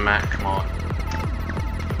last chipper mat? Come on.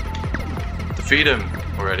 Defeat him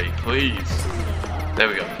already, please. There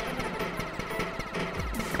we go.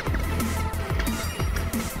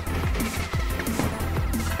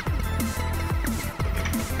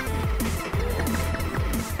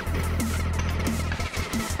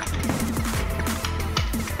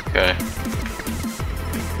 Okay.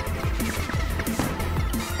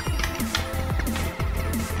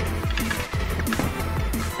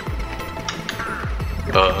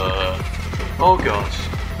 Oh gosh.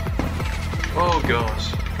 Oh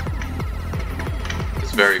gosh.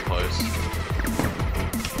 It's very close.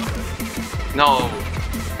 No!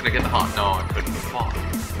 Can I get the heart? No, I couldn't. Fuck.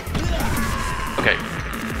 Okay.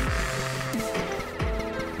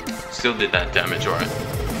 Still did that damage, alright.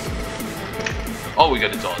 Oh, we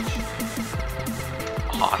got a dodge.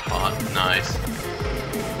 Heart, nice.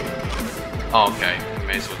 Oh, okay.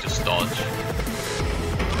 may as well just dodge.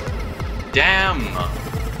 Damn!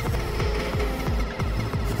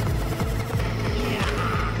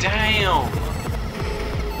 Damn!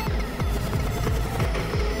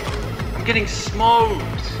 I'm getting smoked!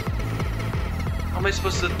 How am I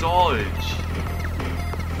supposed to dodge?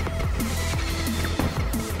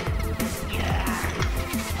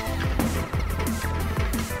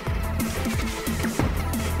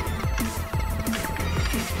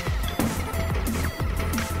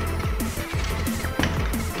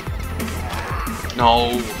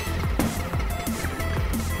 No.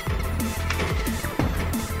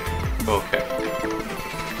 Okay.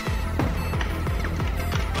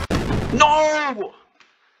 No!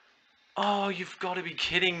 Oh, you've got to be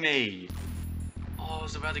kidding me. Oh, I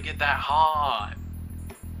was about to get that heart.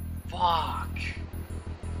 Fuck.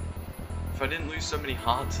 If I didn't lose so many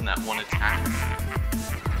hearts in that one attack.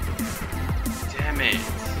 Damn it.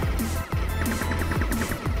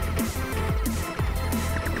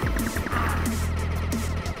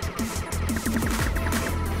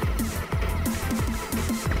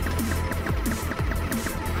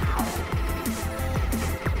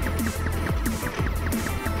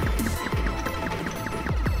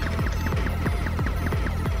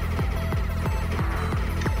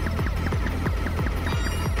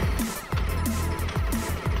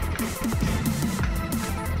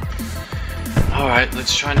 Alright,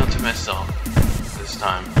 let's try not to mess up this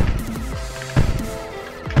time.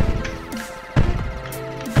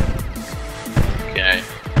 Okay.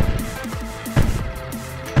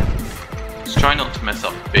 Let's try not to mess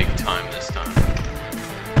up big time this time.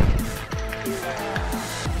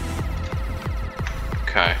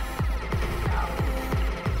 Okay.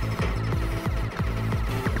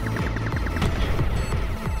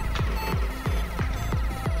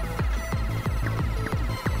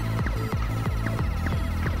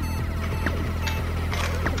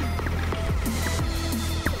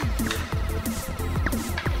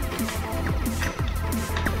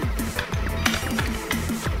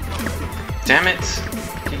 Damn it!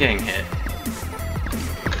 You're getting hit.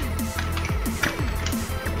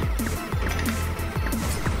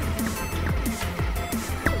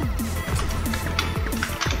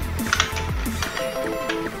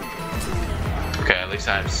 Okay, at least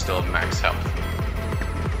I still have max health.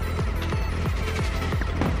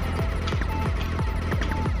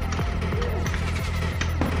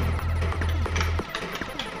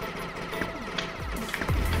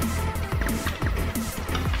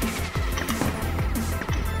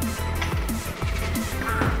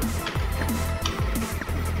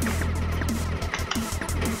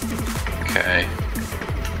 Okay.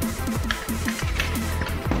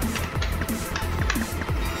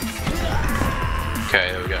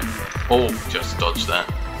 Okay, there we go. Oh, just dodged that.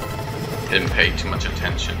 Didn't pay too much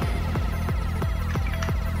attention.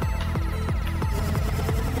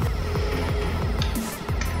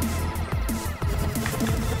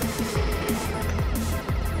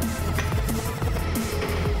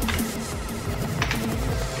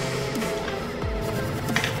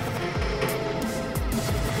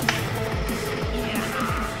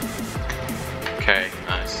 Okay,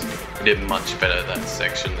 nice. We did much better that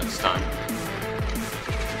section this time.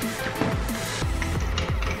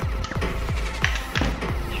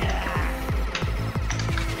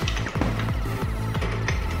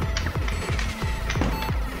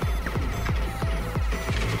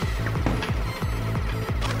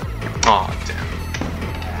 Oh, damn.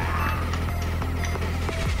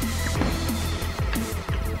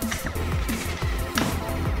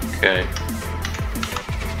 Okay.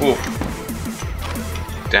 Ooh.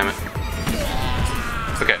 Damn it.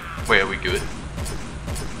 Okay, wait, are we good?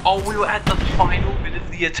 Oh, we were at the final bit of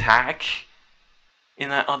the attack in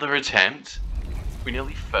that other attempt. We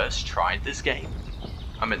nearly first tried this game.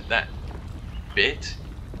 I mean, that bit.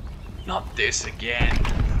 Not this again.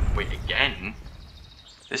 Wait, again?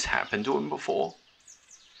 This happened to him before?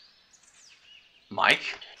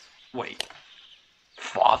 Mike? Wait.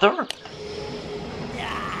 Father?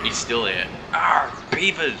 He's still there. Arr,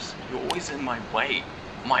 beavers! You're always in my way.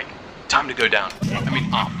 Mike, time to go down. I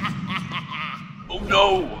mean, up. Oh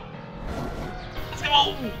no! Let's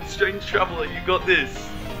go! Strange Traveler, you got this.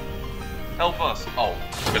 Help us. Oh,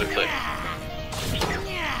 gotta click.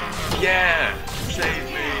 Yeah! Save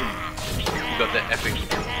me! You got the epic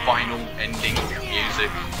final ending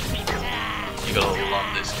music. You gotta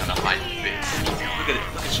love this kind of hype bits. Look at it.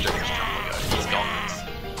 Look at Strange Traveler go. He's got this.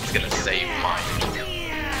 He's gonna save Mike.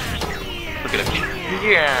 Look at him.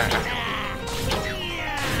 Yeah!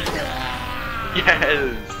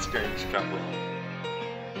 Yes! Strange Traveler.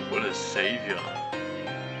 What a savior.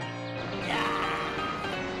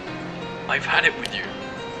 I've had it with you.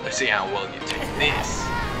 Let's see how well you take this.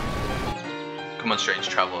 Come on, strange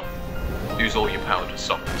traveler. Use all your power to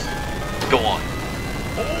stop this. Go on.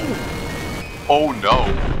 Oh no.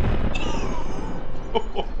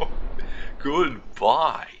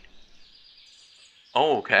 Goodbye.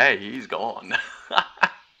 Okay, he's gone.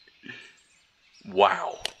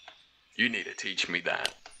 Wow. You need to teach me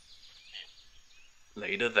that.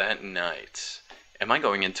 Later that night. Am I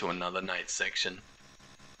going into another night section?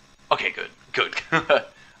 Okay, good.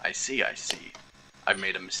 I see. I've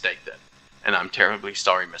made a mistake then. And I'm terribly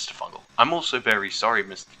sorry, Mr. Fungal. I'm also very sorry,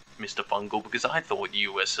 Mr. Fungal, because I thought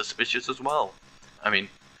you were suspicious as well. I mean,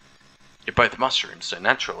 you're both mushrooms, so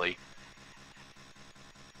naturally.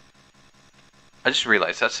 I just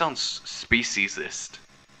realized that sounds speciesist.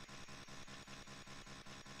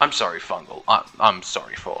 I'm sorry, Fungal. I'm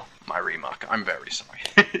sorry for my remark. I'm very sorry.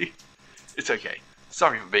 It's okay.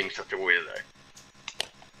 Sorry for being such a weirdo.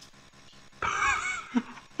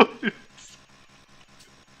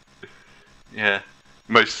 Yeah,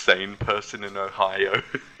 most sane person in Ohio.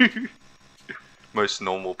 Most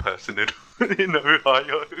normal person in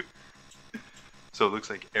Ohio. So it looks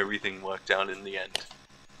like everything worked out in the end.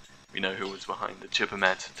 We know who was behind the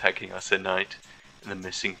Chippermats attacking us at night, and the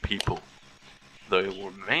missing people. Though it will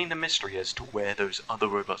remain a mystery as to where those other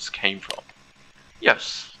robots came from.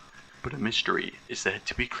 Yes, but a mystery is there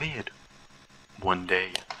to be cleared. One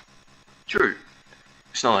day. True.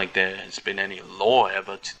 It's not like there has been any law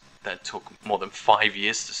ever that took more than 5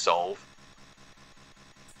 years to solve.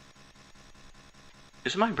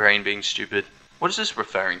 Is my brain being stupid? What is this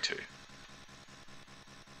referring to?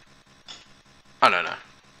 I don't know.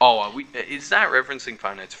 Oh, is that referencing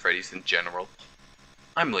Five Nights at Freddy's in general?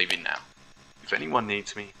 I'm leaving now. If anyone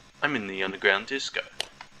needs me, I'm in the underground disco.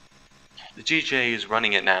 The DJ is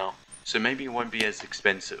running it now, so maybe it won't be as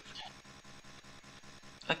expensive.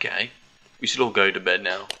 Okay, we should all go to bed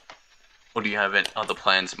now. Or do you have any other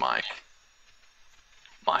plans, Mike?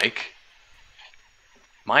 Mike?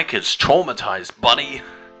 Mike is traumatized, buddy!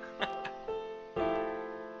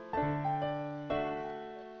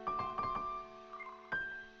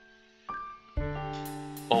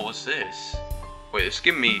 Oh, what's this? Wait, it's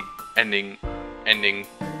giving me ending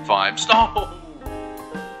vibes. No!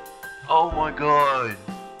 Oh my god!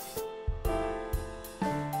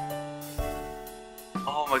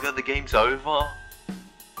 Oh my god, the game's over?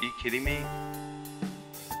 Are you kidding me?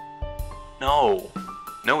 No!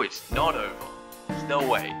 No, it's not over. There's no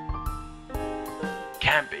way.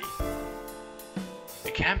 Can't be.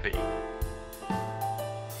 It can't be.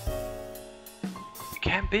 It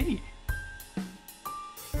can't be.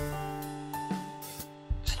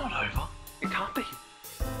 It's not over. It can't be.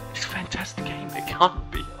 It's a fantastic game. It can't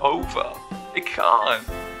be over. It can't.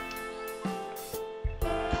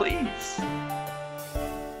 Please.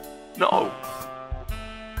 No.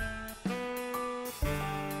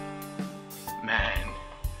 Man,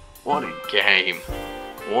 what a game.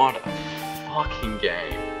 What a fucking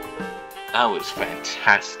game. That was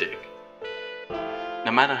fantastic.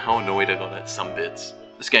 No matter how annoyed I got at some bits,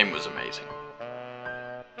 this game was amazing.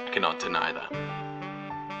 I cannot deny that.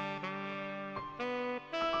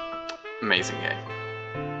 Amazing game.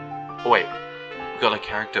 Oh wait, we got a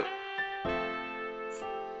character. I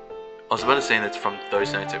was about to say that's from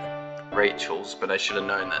Those Nights of Rachel's, but I should have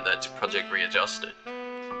known that that's Project Readjusted.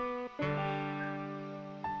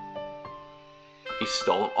 He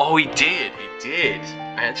stole him. Oh, he did.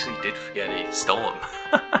 I actually did forget he stole him.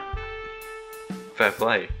 Fair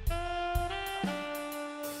play.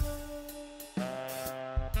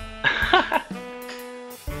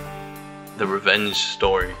 The revenge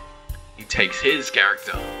story. He takes his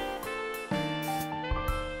character.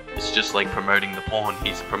 It's just like promoting the pawn.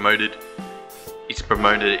 He's promoted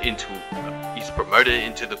into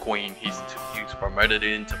the queen. He's promoted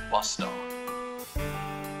into Buster.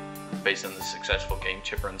 Based on the successful game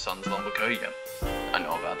Chipper and Son's Lumber Co. Yep, I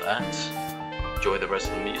know about that. Enjoy the rest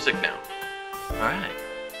of the music now. Alright.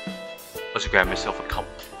 Let's grab myself a cup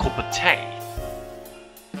of tea.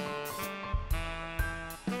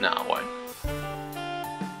 Nah, I won't.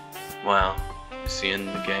 Wow, it's the end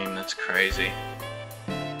of the game, that's crazy.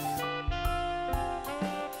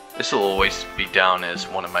 This will always be down as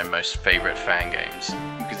one of my most favorite fan games,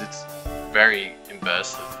 because it's very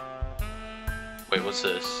immersive. Wait, what's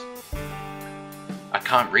this? I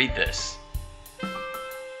can't read this.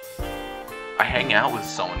 I hang out with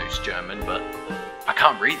someone who's German, but I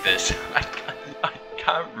can't read this. I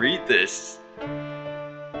can't read this.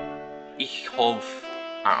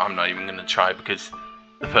 I'm not even gonna try because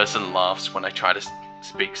the person laughs when I try to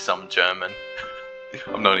speak some German.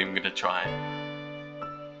 I'm not even gonna try.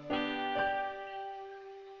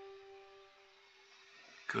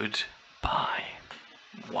 Goodbye.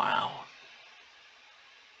 Wow.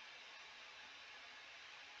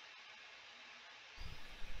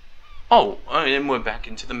 Oh, and we're back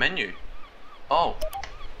into the menu. Oh.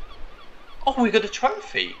 Oh, we got a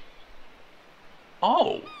trophy.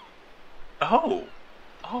 Oh. Oh.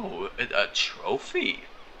 Oh, a trophy.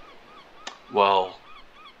 Well,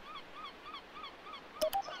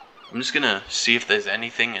 I'm just gonna see if there's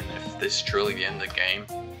anything and if this is truly the end of the game.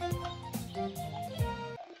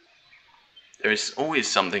 There is always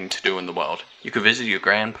something to do in the world. You could visit your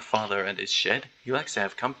grandfather at his shed. He likes to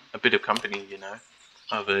have a bit of company, you know.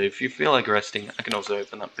 But if you feel like resting, I can also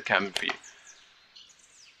open up the cabin for you.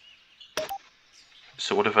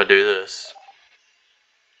 So what if I do this?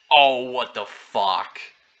 Oh, what the fuck?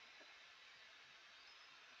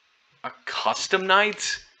 A custom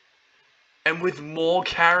night? And with more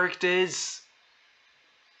characters?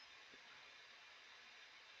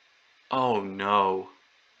 Oh no.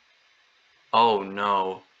 Oh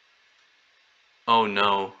no. Oh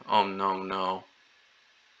no. Oh no, no.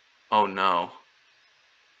 Oh no.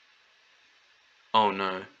 Oh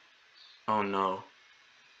no. Oh no.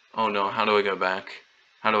 Oh no, how do I go back?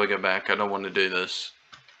 How do I go back? I don't want to do this.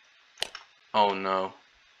 Oh no.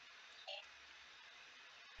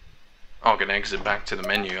 Oh, I can exit back to the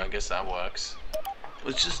menu, I guess that works.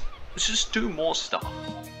 Let's just do more stuff.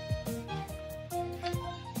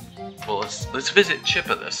 Well, let's visit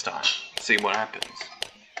Chipper this time. See what happens.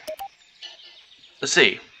 Let's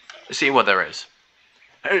see what there is.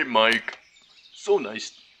 Hey Mike. So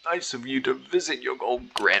nice of you to visit your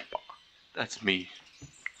old grandpa. That's me.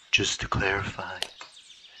 Just to clarify.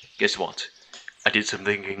 Guess what? I did some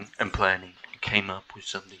thinking and planning and came up with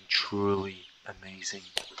something truly amazing.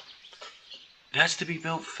 It has to be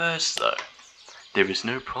built first though. There is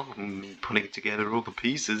no problem in putting together all the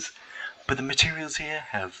pieces, but the materials here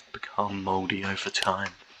have become moldy over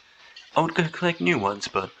time. I would go collect new ones,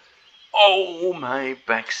 but oh, my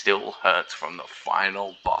back still hurts from the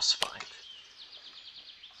final boss fight.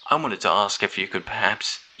 I wanted to ask if you could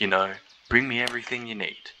perhaps, you know, bring me everything you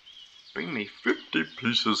need. Bring me 50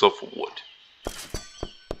 pieces of wood.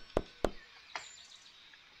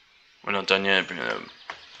 We're not done yet.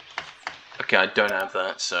 Okay, I don't have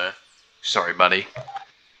that, so sorry, buddy.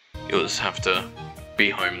 You'll just have to be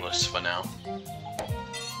homeless for now.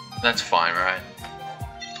 That's fine, right?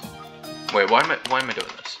 Wait, why am I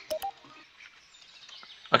doing this?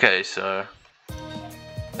 Okay, so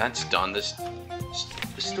that's done. There's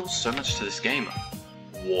still so much to this game.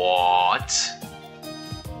 What?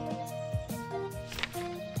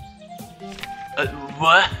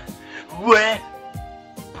 What? Where?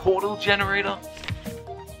 Portal generator?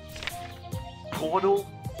 Portal?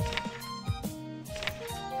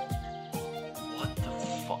 What the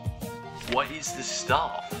fuck? What is this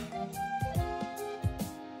stuff?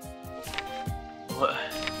 What?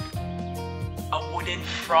 A wooden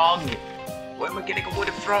frog? Where am I getting a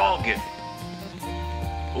wooden frog?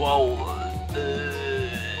 Well,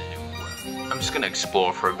 I'm just gonna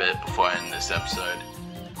explore for a bit before I end this episode.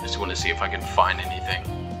 Just want to see if I can find anything.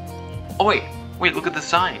 Oh wait, look at the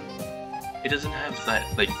sign. It doesn't have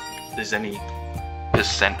that, like, there's any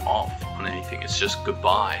 % off on anything. It's just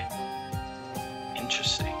goodbye.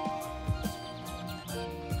 Interesting.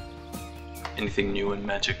 Anything new in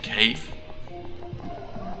Magic Cave?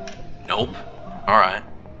 Nope. Alright.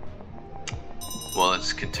 Well,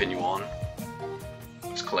 let's continue on.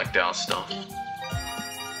 Let's collect our stuff.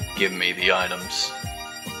 Give me the items.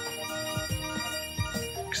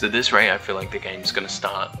 Because at this rate, I feel like the game's gonna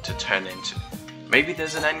start to turn into... Maybe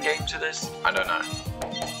there's an end game to this? I don't know.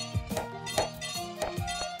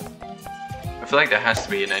 I feel like there has to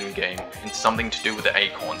be an end game and something to do with the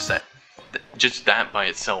acorn set. Just that by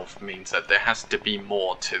itself means that there has to be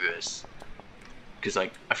more to this. Because,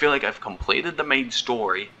 like, I feel like I've completed the main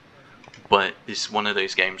story, but it's one of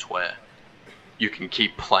those games where you can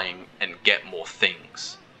keep playing and get more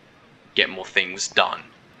things. Get more things done.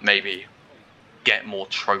 Maybe get more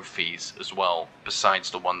trophies as well,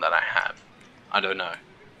 besides the one that I have. I don't know.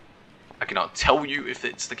 I cannot tell you if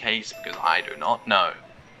it's the case, because I do not know.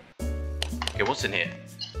 Okay, what's in here?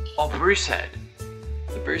 Oh, Bruce head.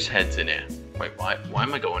 The Bruce head's in here. Wait, why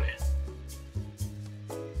am I going here?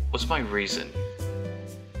 What's my reason?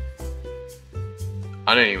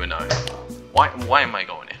 I don't even know. Why am I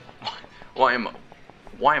going here? Why am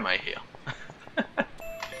I here?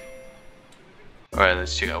 Alright,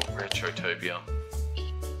 let's check out Retrotopia.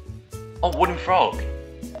 Oh, wooden frog!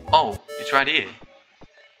 Oh, it's right here.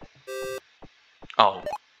 Oh.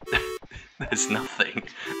 There's nothing.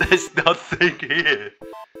 There's nothing here.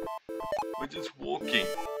 We're just walking.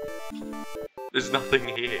 There's nothing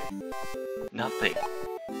here. Nothing.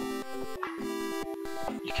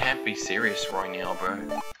 can't be serious right now, bro.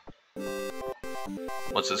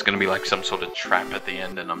 What's this gonna be, like some sort of trap at the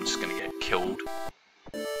end and I'm just gonna get killed?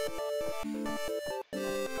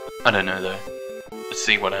 I don't know though. Let's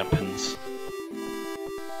see what happens.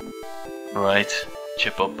 Alright,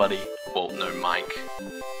 chip up, buddy. Well, no, Mike.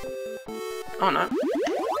 Oh no.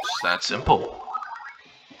 It's that simple.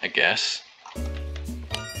 I guess.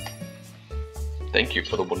 Thank you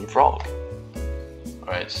for the wooden frog.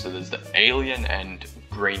 Alright, so there's the alien and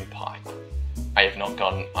green pipe. I have not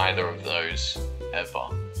gotten either of those ever.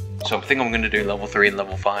 So I think I'm going to do level 3 and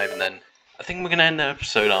level 5, and then I think we're going to end the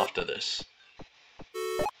episode after this.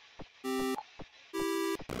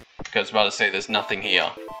 Because I was about to say there's nothing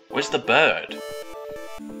here. Where's the bird?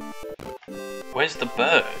 Where's the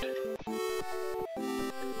bird?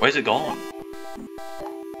 Where's it gone?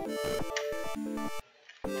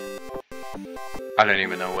 I don't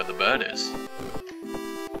even know where the bird is.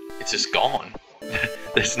 It's just gone.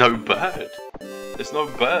 There's no bird. There's no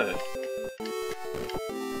bird.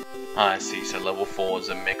 Ah, I see, so level 4 is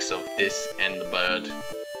a mix of this and the bird.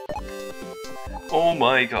 Oh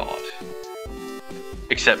my god.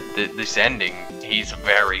 Except this ending, he's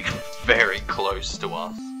very, very close to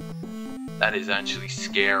us. That is actually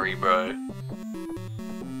scary, bro.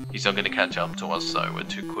 He's not gonna catch up to us, so we're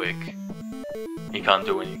too quick. He can't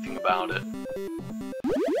do anything about it.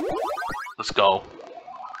 Let's go.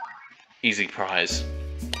 Easy prize.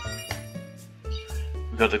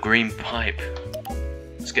 We got the green pipe.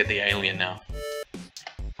 Let's get the alien now.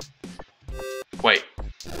 Wait.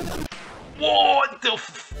 What the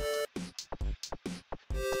f—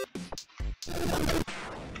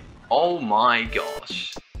 Oh my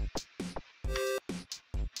gosh.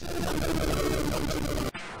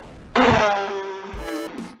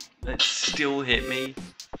 That still hit me.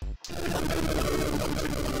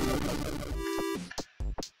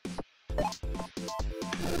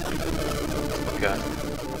 Okay.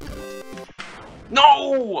 No!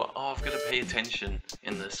 Oh, I've got to pay attention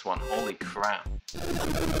in this one. Holy crap.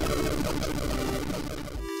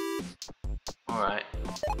 Alright.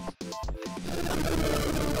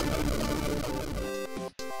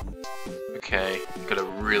 Okay, gotta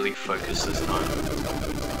really focus this time.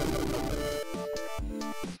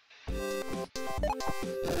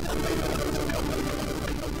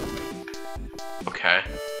 Okay.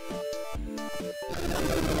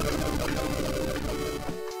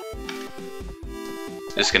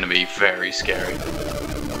 This is gonna be very scary.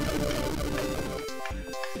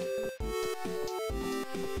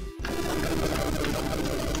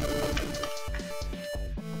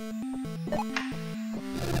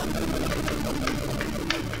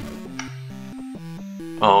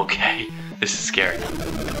 Okay, this is scary.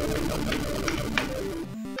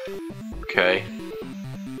 Okay.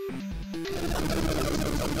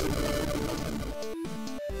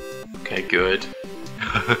 Okay, good.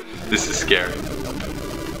 This is scary.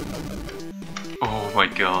 Oh my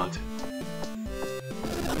god.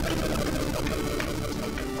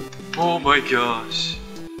 Oh my gosh.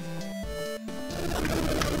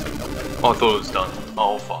 Oh, I thought it was done.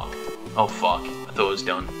 Oh fuck. Oh fuck. I thought it was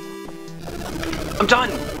done. I'm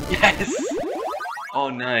done! Yes! Oh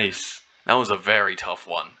nice. That was a very tough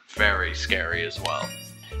one. Very scary as well.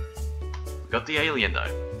 We got the alien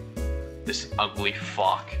though. This ugly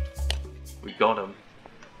fuck. We got him.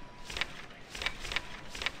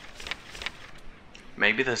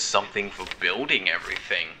 Maybe there's something for building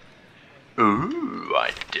everything. Ooh,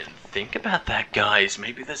 I didn't think about that, guys.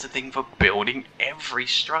 Maybe there's a thing for building every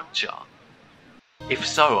structure. If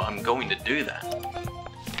so, I'm going to do that.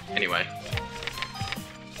 Anyway.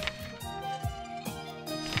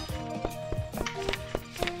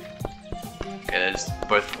 Okay, there's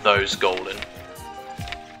both of those golden.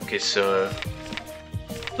 Okay, so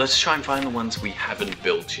let's try and find the ones we haven't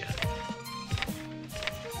built yet.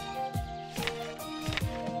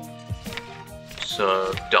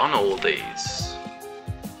 So, done all these.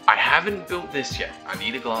 I haven't built this yet. I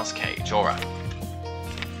need a glass cage, alright.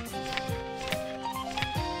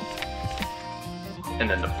 And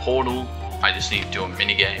then the portal, I just need to do a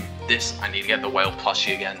minigame. This, I need to get the whale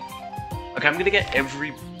plushie again. Okay, I'm gonna get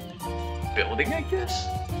every building, I guess?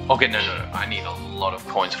 Okay, no, I need a lot of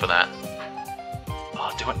coins for that.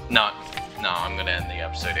 Oh, do it? No, I'm gonna end the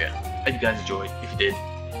episode here. Hope you guys enjoyed. If you did,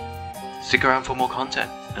 stick around for more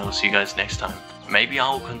content, and I'll see you guys next time. Maybe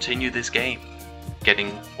I'll continue this game,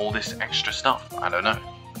 getting all this extra stuff. I don't know.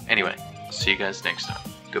 Anyway, I'll see you guys next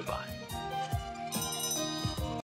time. Goodbye.